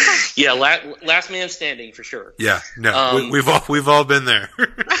 Yeah, last man standing for sure. Yeah, no, we've all been there.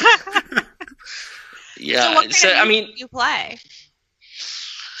 Yeah. So what kind of music do you play?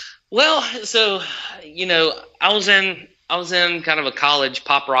 Well, so I was in kind of a college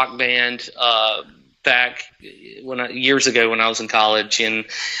pop rock band back years ago when I was in college, and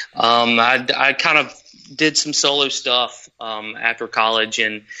I kind of did some solo stuff after college,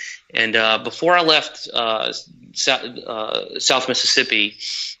 and before I left South Mississippi,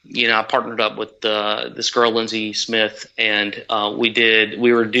 I partnered up with this girl Lindsay Smith, and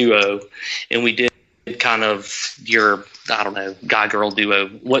we were a duo, and we did kind of your, I don't know, guy girl duo.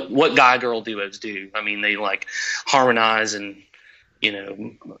 What guy girl duos do? I mean, they like harmonize and I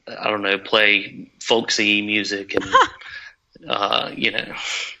don't know, play folksy music and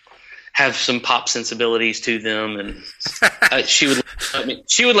have some pop sensibilities to them. And she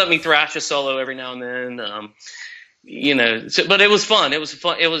would let me thrash a solo every now and then. But it was fun.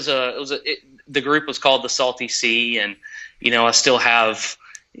 The group was called the Salty Sea, and I still have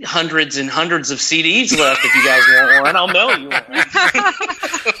hundreds and hundreds of CDs left. If you guys want one, I'll mail you one.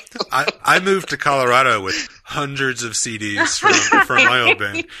 I moved to Colorado with hundreds of CDs from my old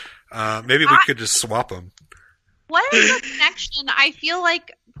band. Maybe we could just swap them. What is the connection? I feel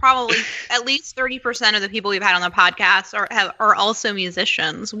like probably at least 30% of the people we've had on the podcast are also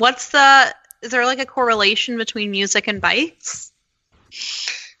musicians. Is there like a correlation between music and bikes?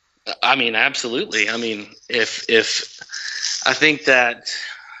 I mean, absolutely. I mean, if I think that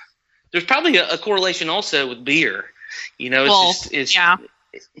there's probably a correlation also with beer. It's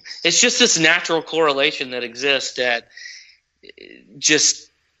just this natural correlation that exists that just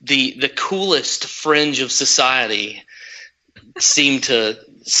the coolest fringe of society seem to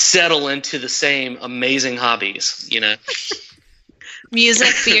settle into the same amazing hobbies,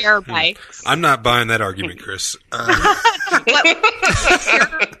 Music, beer, bikes. I'm not buying that argument, Chris.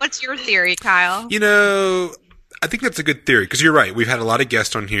 What's your theory, Kyle? I think that's a good theory, because you're right. We've had a lot of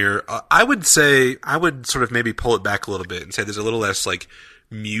guests on here. I would sort of maybe pull it back a little bit and say there's a little less like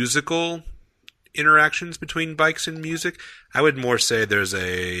musical interactions between bikes and music. I would more say there's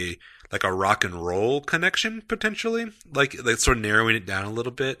a rock and roll connection potentially, like sort of narrowing it down a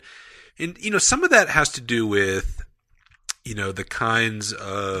little bit. And some of that has to do with the kinds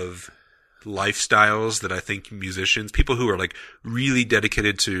of lifestyles that I think musicians, people who are like really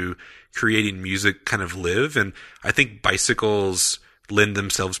dedicated to creating music, kind of live. And I think bicycles lend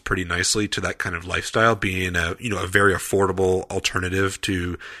themselves pretty nicely to that kind of lifestyle, being a very affordable alternative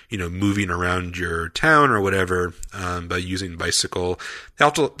to, moving around your town or whatever, by using bicycle. They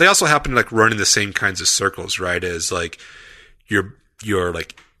also happen to like run in the same kinds of circles, right? As like your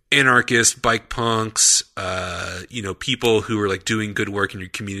like anarchist bike punks, people who are like doing good work in your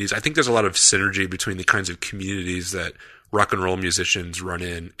communities. I think there's a lot of synergy between the kinds of communities that rock and roll musicians run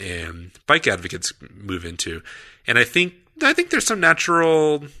in and bike advocates move into. And I think there's some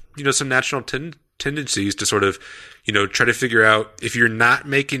natural tendencies to sort of, try to figure out, if you're not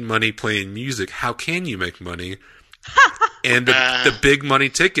making money playing music, how can you make money? And the big money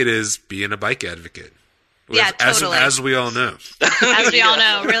ticket is being a bike advocate. Yeah, totally. As we all know. As we all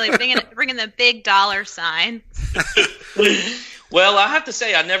know, really bringing the big dollar sign. Well, I have to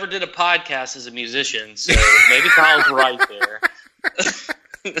say, I never did a podcast as a musician, so maybe Kyle's right there.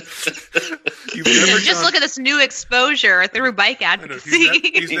 You've never just look at this new exposure through bike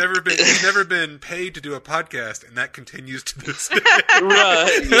advocacy. He's never been paid to do a podcast, and that continues to this day.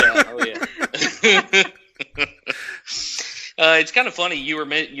 Right? Yeah. Oh yeah. It's kind of funny. You were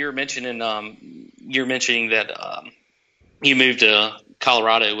mentioning that you moved to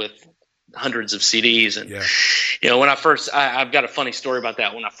Colorado with hundreds of CDs, and when I've got a funny story about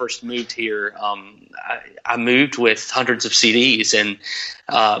that. When I first moved here, I moved with hundreds of CDs, and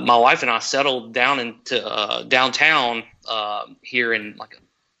my wife and I settled down into downtown here in like a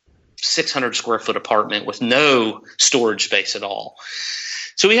 600 square foot apartment with no storage space at all.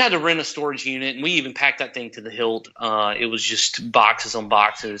 So we had to rent a storage unit, and we even packed that thing to the hilt. It was just boxes on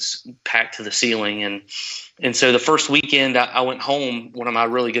boxes packed to the ceiling. And so the first weekend I went home, one of my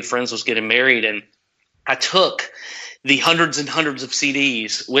really good friends was getting married, and I took the hundreds and hundreds of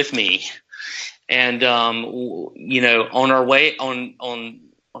CDs with me. And, on our way on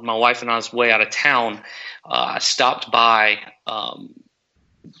my wife and I's way out of town, I stopped by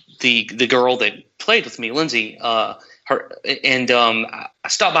the girl that played with me, Lindsay, I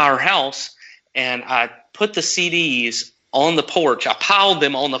stopped by her house, and I put the CDs on the porch. I piled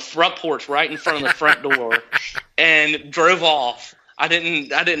them on the front porch right in front of the front door and drove off. I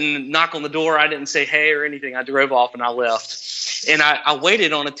didn't knock on the door. I didn't say hey or anything. I drove off and I left. And I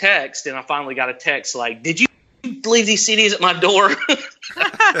waited on a text, and I finally got a text like, "Did you leave these CDs at my door?"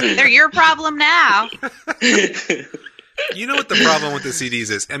 They're your problem now. You know what the problem with the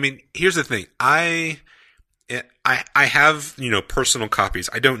CDs is? I mean, here's the thing. I have, personal copies.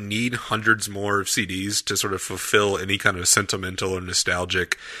 I don't need hundreds more of CDs to sort of fulfill any kind of sentimental or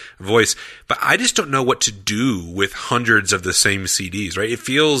nostalgic voice. But I just don't know what to do with hundreds of the same CDs, right? It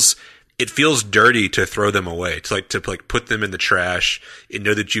feels dirty to throw them away, to put them in the trash and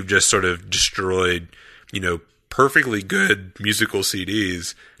know that you've just sort of destroyed, perfectly good musical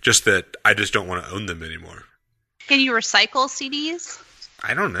CDs, just that I just don't want to own them anymore. Can you recycle CDs?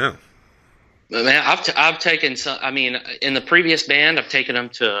 I don't know. Man, I've taken some. I mean, in the previous band, I've taken them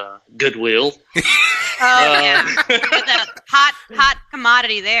to Goodwill. Yeah, the hot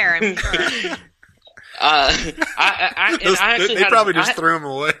commodity there. I'm sure. They probably just threw them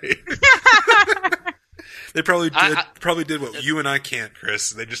away. They probably did what you and I can't,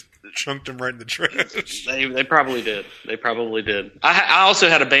 Chris. They just chunked them right in the trash. They probably did. I also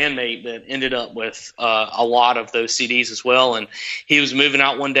had a bandmate that ended up with a lot of those CDs as well, and he was moving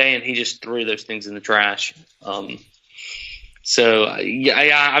out one day and he just threw those things in the trash. I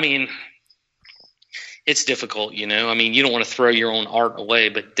mean, it's difficult, I mean, you don't want to throw your own art away,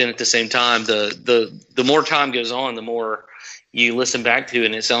 but then at the same time, the more time goes on, the more you listen back to it,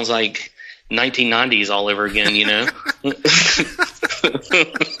 and it sounds like 1990s all over again,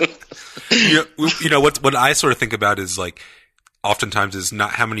 What I sort of think about is like, oftentimes is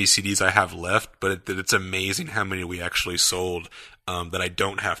not how many CDs I have left, but it's amazing how many we actually sold that I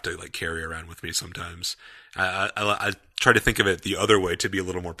don't have to like carry around with me sometimes. I try to think of it the other way to be a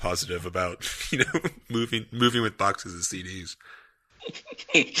little more positive about moving with boxes of CDs.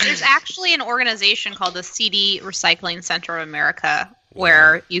 There's actually an organization called the CD Recycling Center of America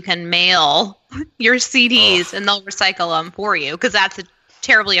where you can mail your CDs and they'll recycle them for you, because that's a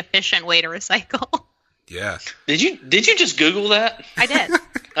terribly efficient way to recycle. Yeah. Did you just Google that? I did.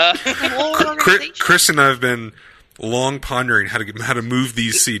 Chris and I have been long pondering how to move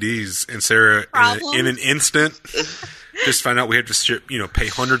these CDs, and Sarah in an instant just found out we had to ship, pay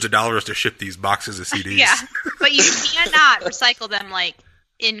hundreds of dollars to ship these boxes of CDs. Yeah, but you cannot recycle them like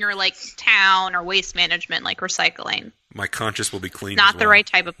in your like town or waste management like recycling. My conscience will be clean. Not the right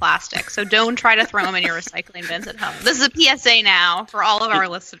type of plastic, so don't try to throw them in your recycling bins at home. This is a PSA now for all of our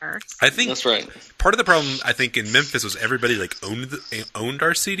listeners. I think that's right. Part of the problem I think in Memphis was everybody like owned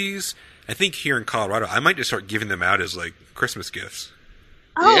our CDs. I think here in Colorado, I might just start giving them out as like Christmas gifts.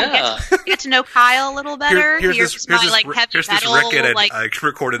 Oh, yeah. Get to know Kyle a little better. Here's this record I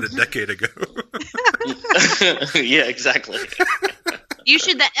recorded a decade ago. Yeah, exactly. You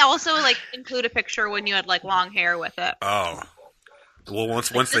should also like include a picture when you had like long hair with it. Oh, well, once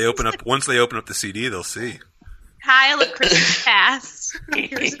they open up the CD, they'll see. Kyle at Christmas past.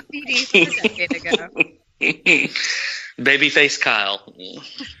 Here's a CD from a decade ago. Babyface Kyle.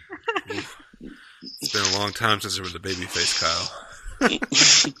 It's been a long time since there was a babyface Kyle.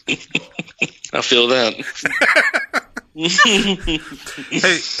 I feel that.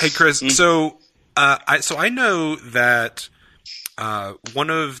 Hey, Chris. So I know that one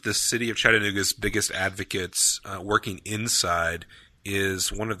of the city of Chattanooga's biggest advocates working inside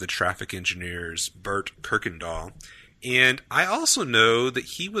is one of the traffic engineers, Bert Kirkendall. And I also know that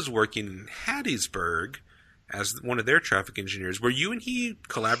he was working in Hattiesburg as one of their traffic engineers. Were you and he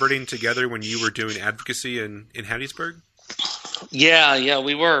collaborating together when you were doing advocacy in Hattiesburg? Yeah,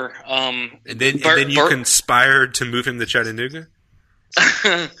 we were. And then you conspired to move him to Chattanooga?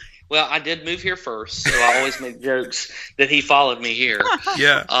 Well, I did move here first, so I always make jokes that he followed me here.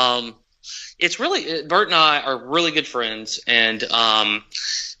 Yeah. It's really, Bert and I are really good friends, and so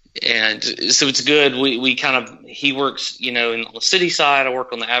it's good. We kind of, he works, in the city side, I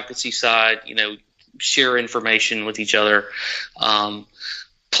work on the advocacy side, share information with each other,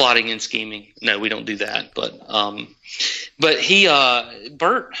 plotting and scheming. No, we don't do that, but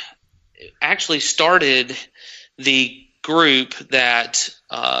Bert actually started the group that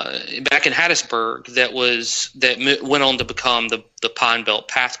back in Hattiesburg that went on to become the Pine Belt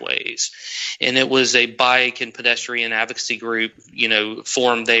Pathways, and it was a bike and pedestrian advocacy group,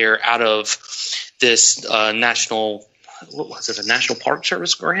 formed there out of this national. What was it? A National Park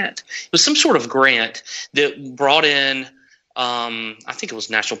Service grant? It was some sort of grant that brought in. I think it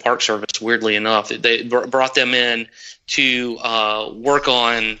was National Park Service. Weirdly enough, they brought them in to work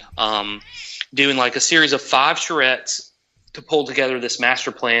on doing like a series of 5 charrettes to pull together this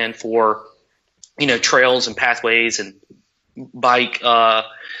master plan for, trails and pathways and bike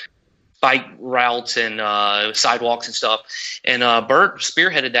routes and sidewalks and stuff. And Bert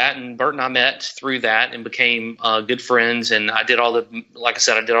spearheaded that, and Bert and I met through that and became good friends. And I did all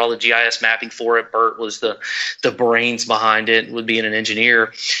the GIS mapping for it. Bert was the brains behind it, with being an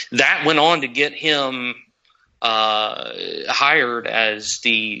engineer. That went on to get him hired as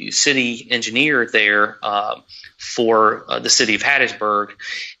the city engineer there for the city of Hattiesburg,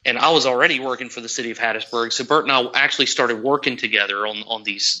 and I was already working for the city of Hattiesburg. So Bert and I actually started working together on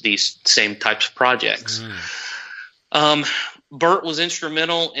these same types of projects. Bert was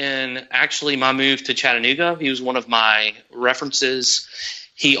instrumental in actually my move to Chattanooga. He was one of my references.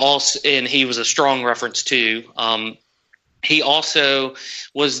 He was a strong reference too. He also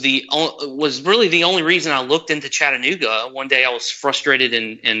was really the only reason I looked into Chattanooga. One day I was frustrated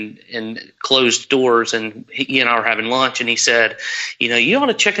and closed doors, and he and I were having lunch, and he said, you ought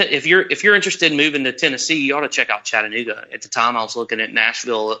to check it if you're interested in moving to Tennessee, you ought to check out Chattanooga. At the time I was looking at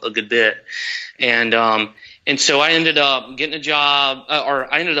Nashville a good bit. And so I ended up getting a job,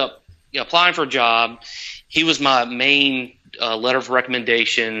 or I ended up applying for a job. He was my main letter of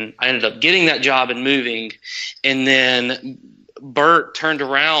recommendation. I ended up getting that job and moving, and then Bert turned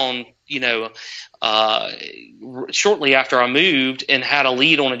around, shortly after I moved, and had a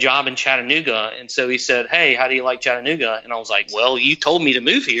lead on a job in Chattanooga. And so he said, "Hey, how do you like Chattanooga?" And I was like, "Well, you told me to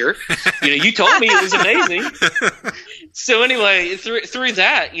move here. You told me it was amazing." So anyway, through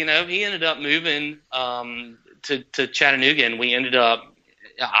that, he ended up moving to Chattanooga, and we ended up.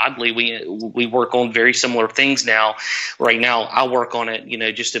 Oddly, we work on very similar things now. Right now, I work on it,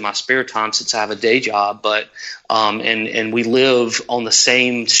 just in my spare time since I have a day job. But and we live on the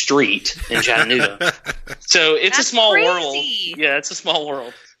same street in Chattanooga, so it's a small world. Yeah, it's a small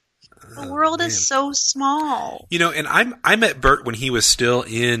world. The world is so small. And I met Bert when he was still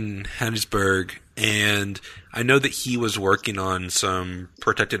in Hattiesburg, and I know that he was working on some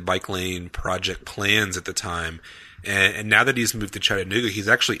protected bike lane project plans at the time. And now that he's moved to Chattanooga, he's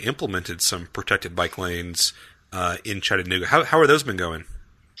actually implemented some protected bike lanes in Chattanooga. How are those been going?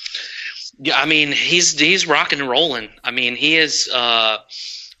 Yeah, I mean, he's rocking and rolling. I mean, he is. I'm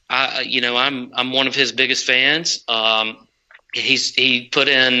one of his biggest fans. He put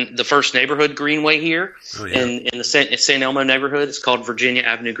in the first neighborhood greenway here in the St. Elmo neighborhood. It's called Virginia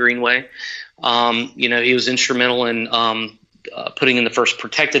Avenue Greenway. He was instrumental in putting in the first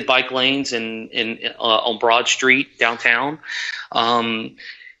protected bike lanes on Broad Street downtown.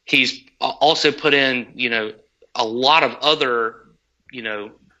 He's also put in, a lot of other,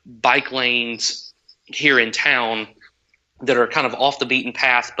 bike lanes here in town that are kind of off the beaten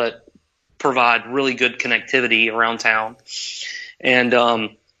path, but provide really good connectivity around town. And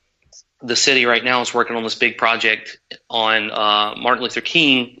the city right now is working on this big project on Martin Luther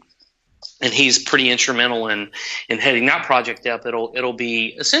King. And he's pretty instrumental in heading that project up. It'll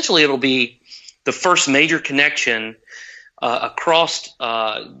be the first major connection across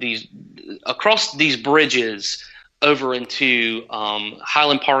these bridges over into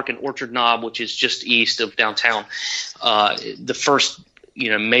Highland Park and Orchard Knob, which is just east of downtown. The first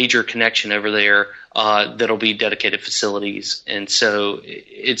major connection over there that'll be dedicated facilities, and so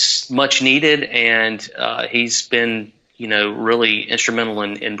it's much needed. And he's been really instrumental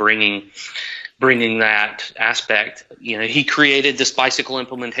in bringing that aspect. He created this bicycle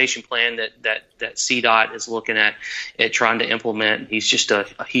implementation plan that CDOT is looking at trying to implement. He's just a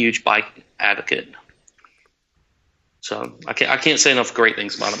huge bike advocate. So I can't say enough great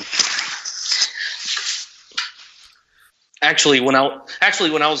things about him. Actually, when I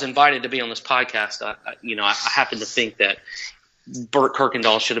was invited to be on this podcast, I happen to think that Burt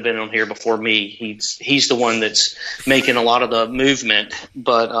Kirkendall should have been on here before me. He's the one that's making a lot of the movement,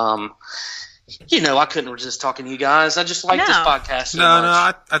 but I couldn't resist talking to you guys. I just like this podcast so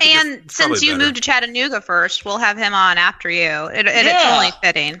much. I think and since you moved to Chattanooga first, we'll have him on after you. It's only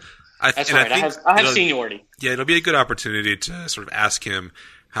fitting. That's right. I have seniority. Yeah, it'll be a good opportunity to sort of ask him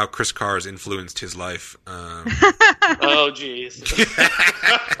how Chris Carr has influenced his life. Oh, geez.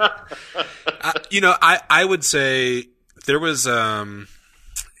 I would say there was, a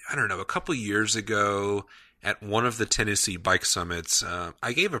couple years ago at one of the Tennessee bike summits,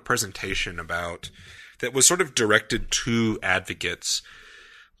 I gave a presentation that was sort of directed to advocates.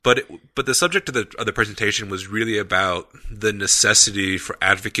 But the subject of the presentation was really about the necessity for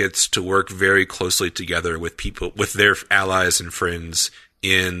advocates to work very closely together with people, with their allies and friends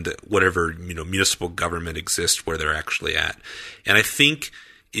in whatever municipal government exists where they're actually at. And I think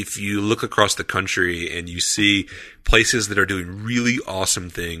if you look across the country and you see places that are doing really awesome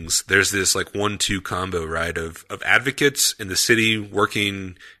things, there's this like 1-2 combo, right, of advocates in the city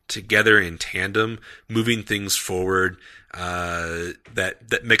working together in tandem, moving things forward.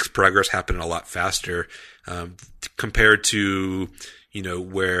 That makes progress happen a lot faster, compared to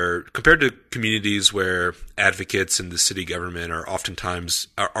communities where advocates and the city government are oftentimes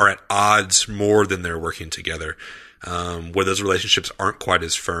are at odds more than they're working together, where those relationships aren't quite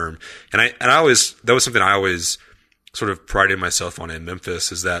as firm. And that was something I always sort of prided myself on in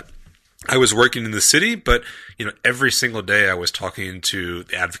Memphis, is that I was working in the city, but every single day I was talking to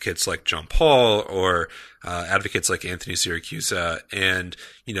advocates like John Paul or advocates like Anthony Siracusa, and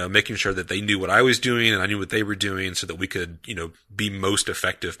making sure that they knew what I was doing and I knew what they were doing, so that we could be most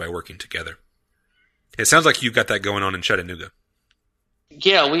effective by working together. It sounds like you've got that going on in Chattanooga.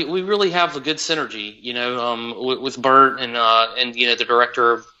 Yeah, we really have a good synergy, with Bert and the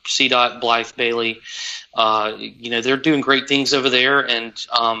director of CDOT, Blythe Bailey. They're doing great things over there,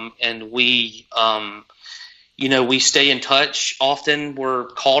 and we we stay in touch often. We're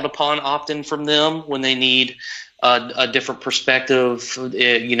called upon often from them when they need a different perspective. When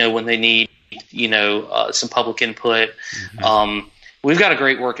they need some public input. Mm-hmm. We've got a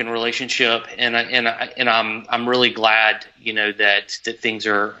great working relationship, and I'm really glad that things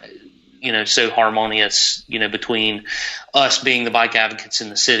are so harmonious between us being the bike advocates in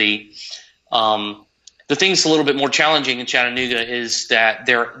the city. The thing that's a little bit more challenging in Chattanooga is that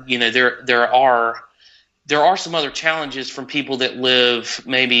there are some other challenges from people that live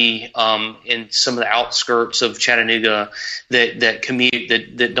maybe in some of the outskirts of Chattanooga that commute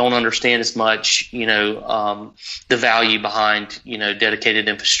that don't understand as much the value behind dedicated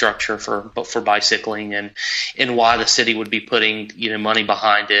infrastructure for bicycling and why the city would be putting money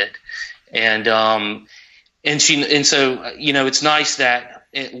behind it, and so it's nice that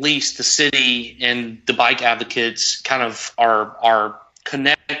at least the city and the bike advocates kind of are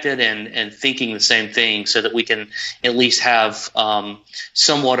connected and thinking the same thing, so that we can at least have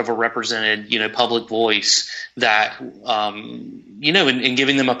somewhat of a represented public voice that and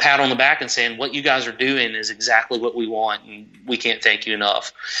giving them a pat on the back and saying what you guys are doing is exactly what we want, and we can't thank you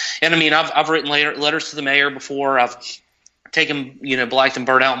enough. And I mean, I've written letters to the mayor before. I've taken Blythe and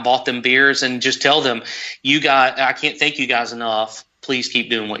Bert out and bought them beers and just tell them, I can't thank you guys enough. Please keep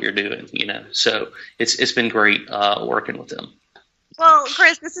doing what you're doing. So it's been great working with them. Well,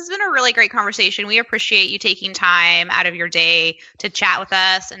 Chris, this has been a really great conversation. We appreciate you taking time out of your day to chat with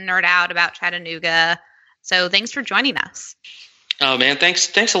us and nerd out about Chattanooga. So thanks for joining us. Oh man,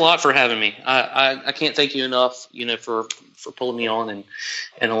 thanks a lot for having me. I can't thank you enough, for pulling me on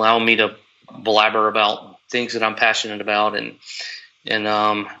and allowing me to blabber about things that I'm passionate about, and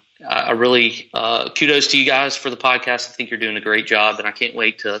I really kudos to you guys for the podcast. I think you're doing a great job, and I can't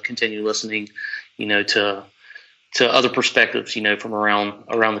wait to continue listening, to other perspectives, from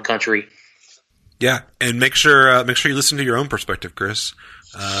around the country. Yeah, and make sure you listen to your own perspective, Chris.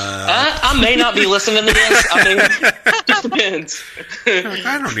 I may not be listening to this. I mean, it just depends.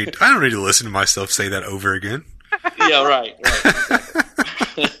 I don't need to listen to myself say that over again. Yeah, right.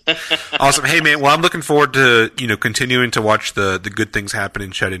 Awesome. Hey, man. Well, I'm looking forward to continuing to watch the good things happen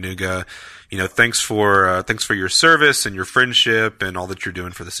in Chattanooga. Thanks for your service and your friendship and all that you're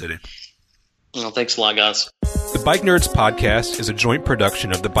doing for the city. Well, thanks a lot, guys. The Bike Nerds podcast is a joint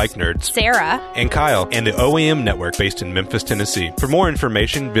production of the Bike Nerds, Sarah, and Kyle, and the OAM Network based in Memphis, Tennessee. For more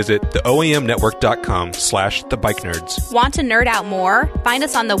information, visit theoamnetwork.com/thebikenerds. want to nerd out more? Find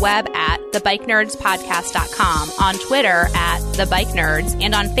us on the web at thebikeNerdsPodcast.com, on Twitter at The Bike Nerds,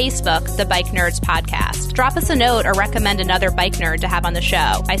 and on Facebook, The Bike Nerds Podcast. Drop us a note or recommend another bike nerd to have on the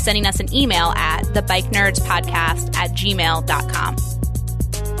show by sending us an email at thebikeNerdsPodcast@gmail.com.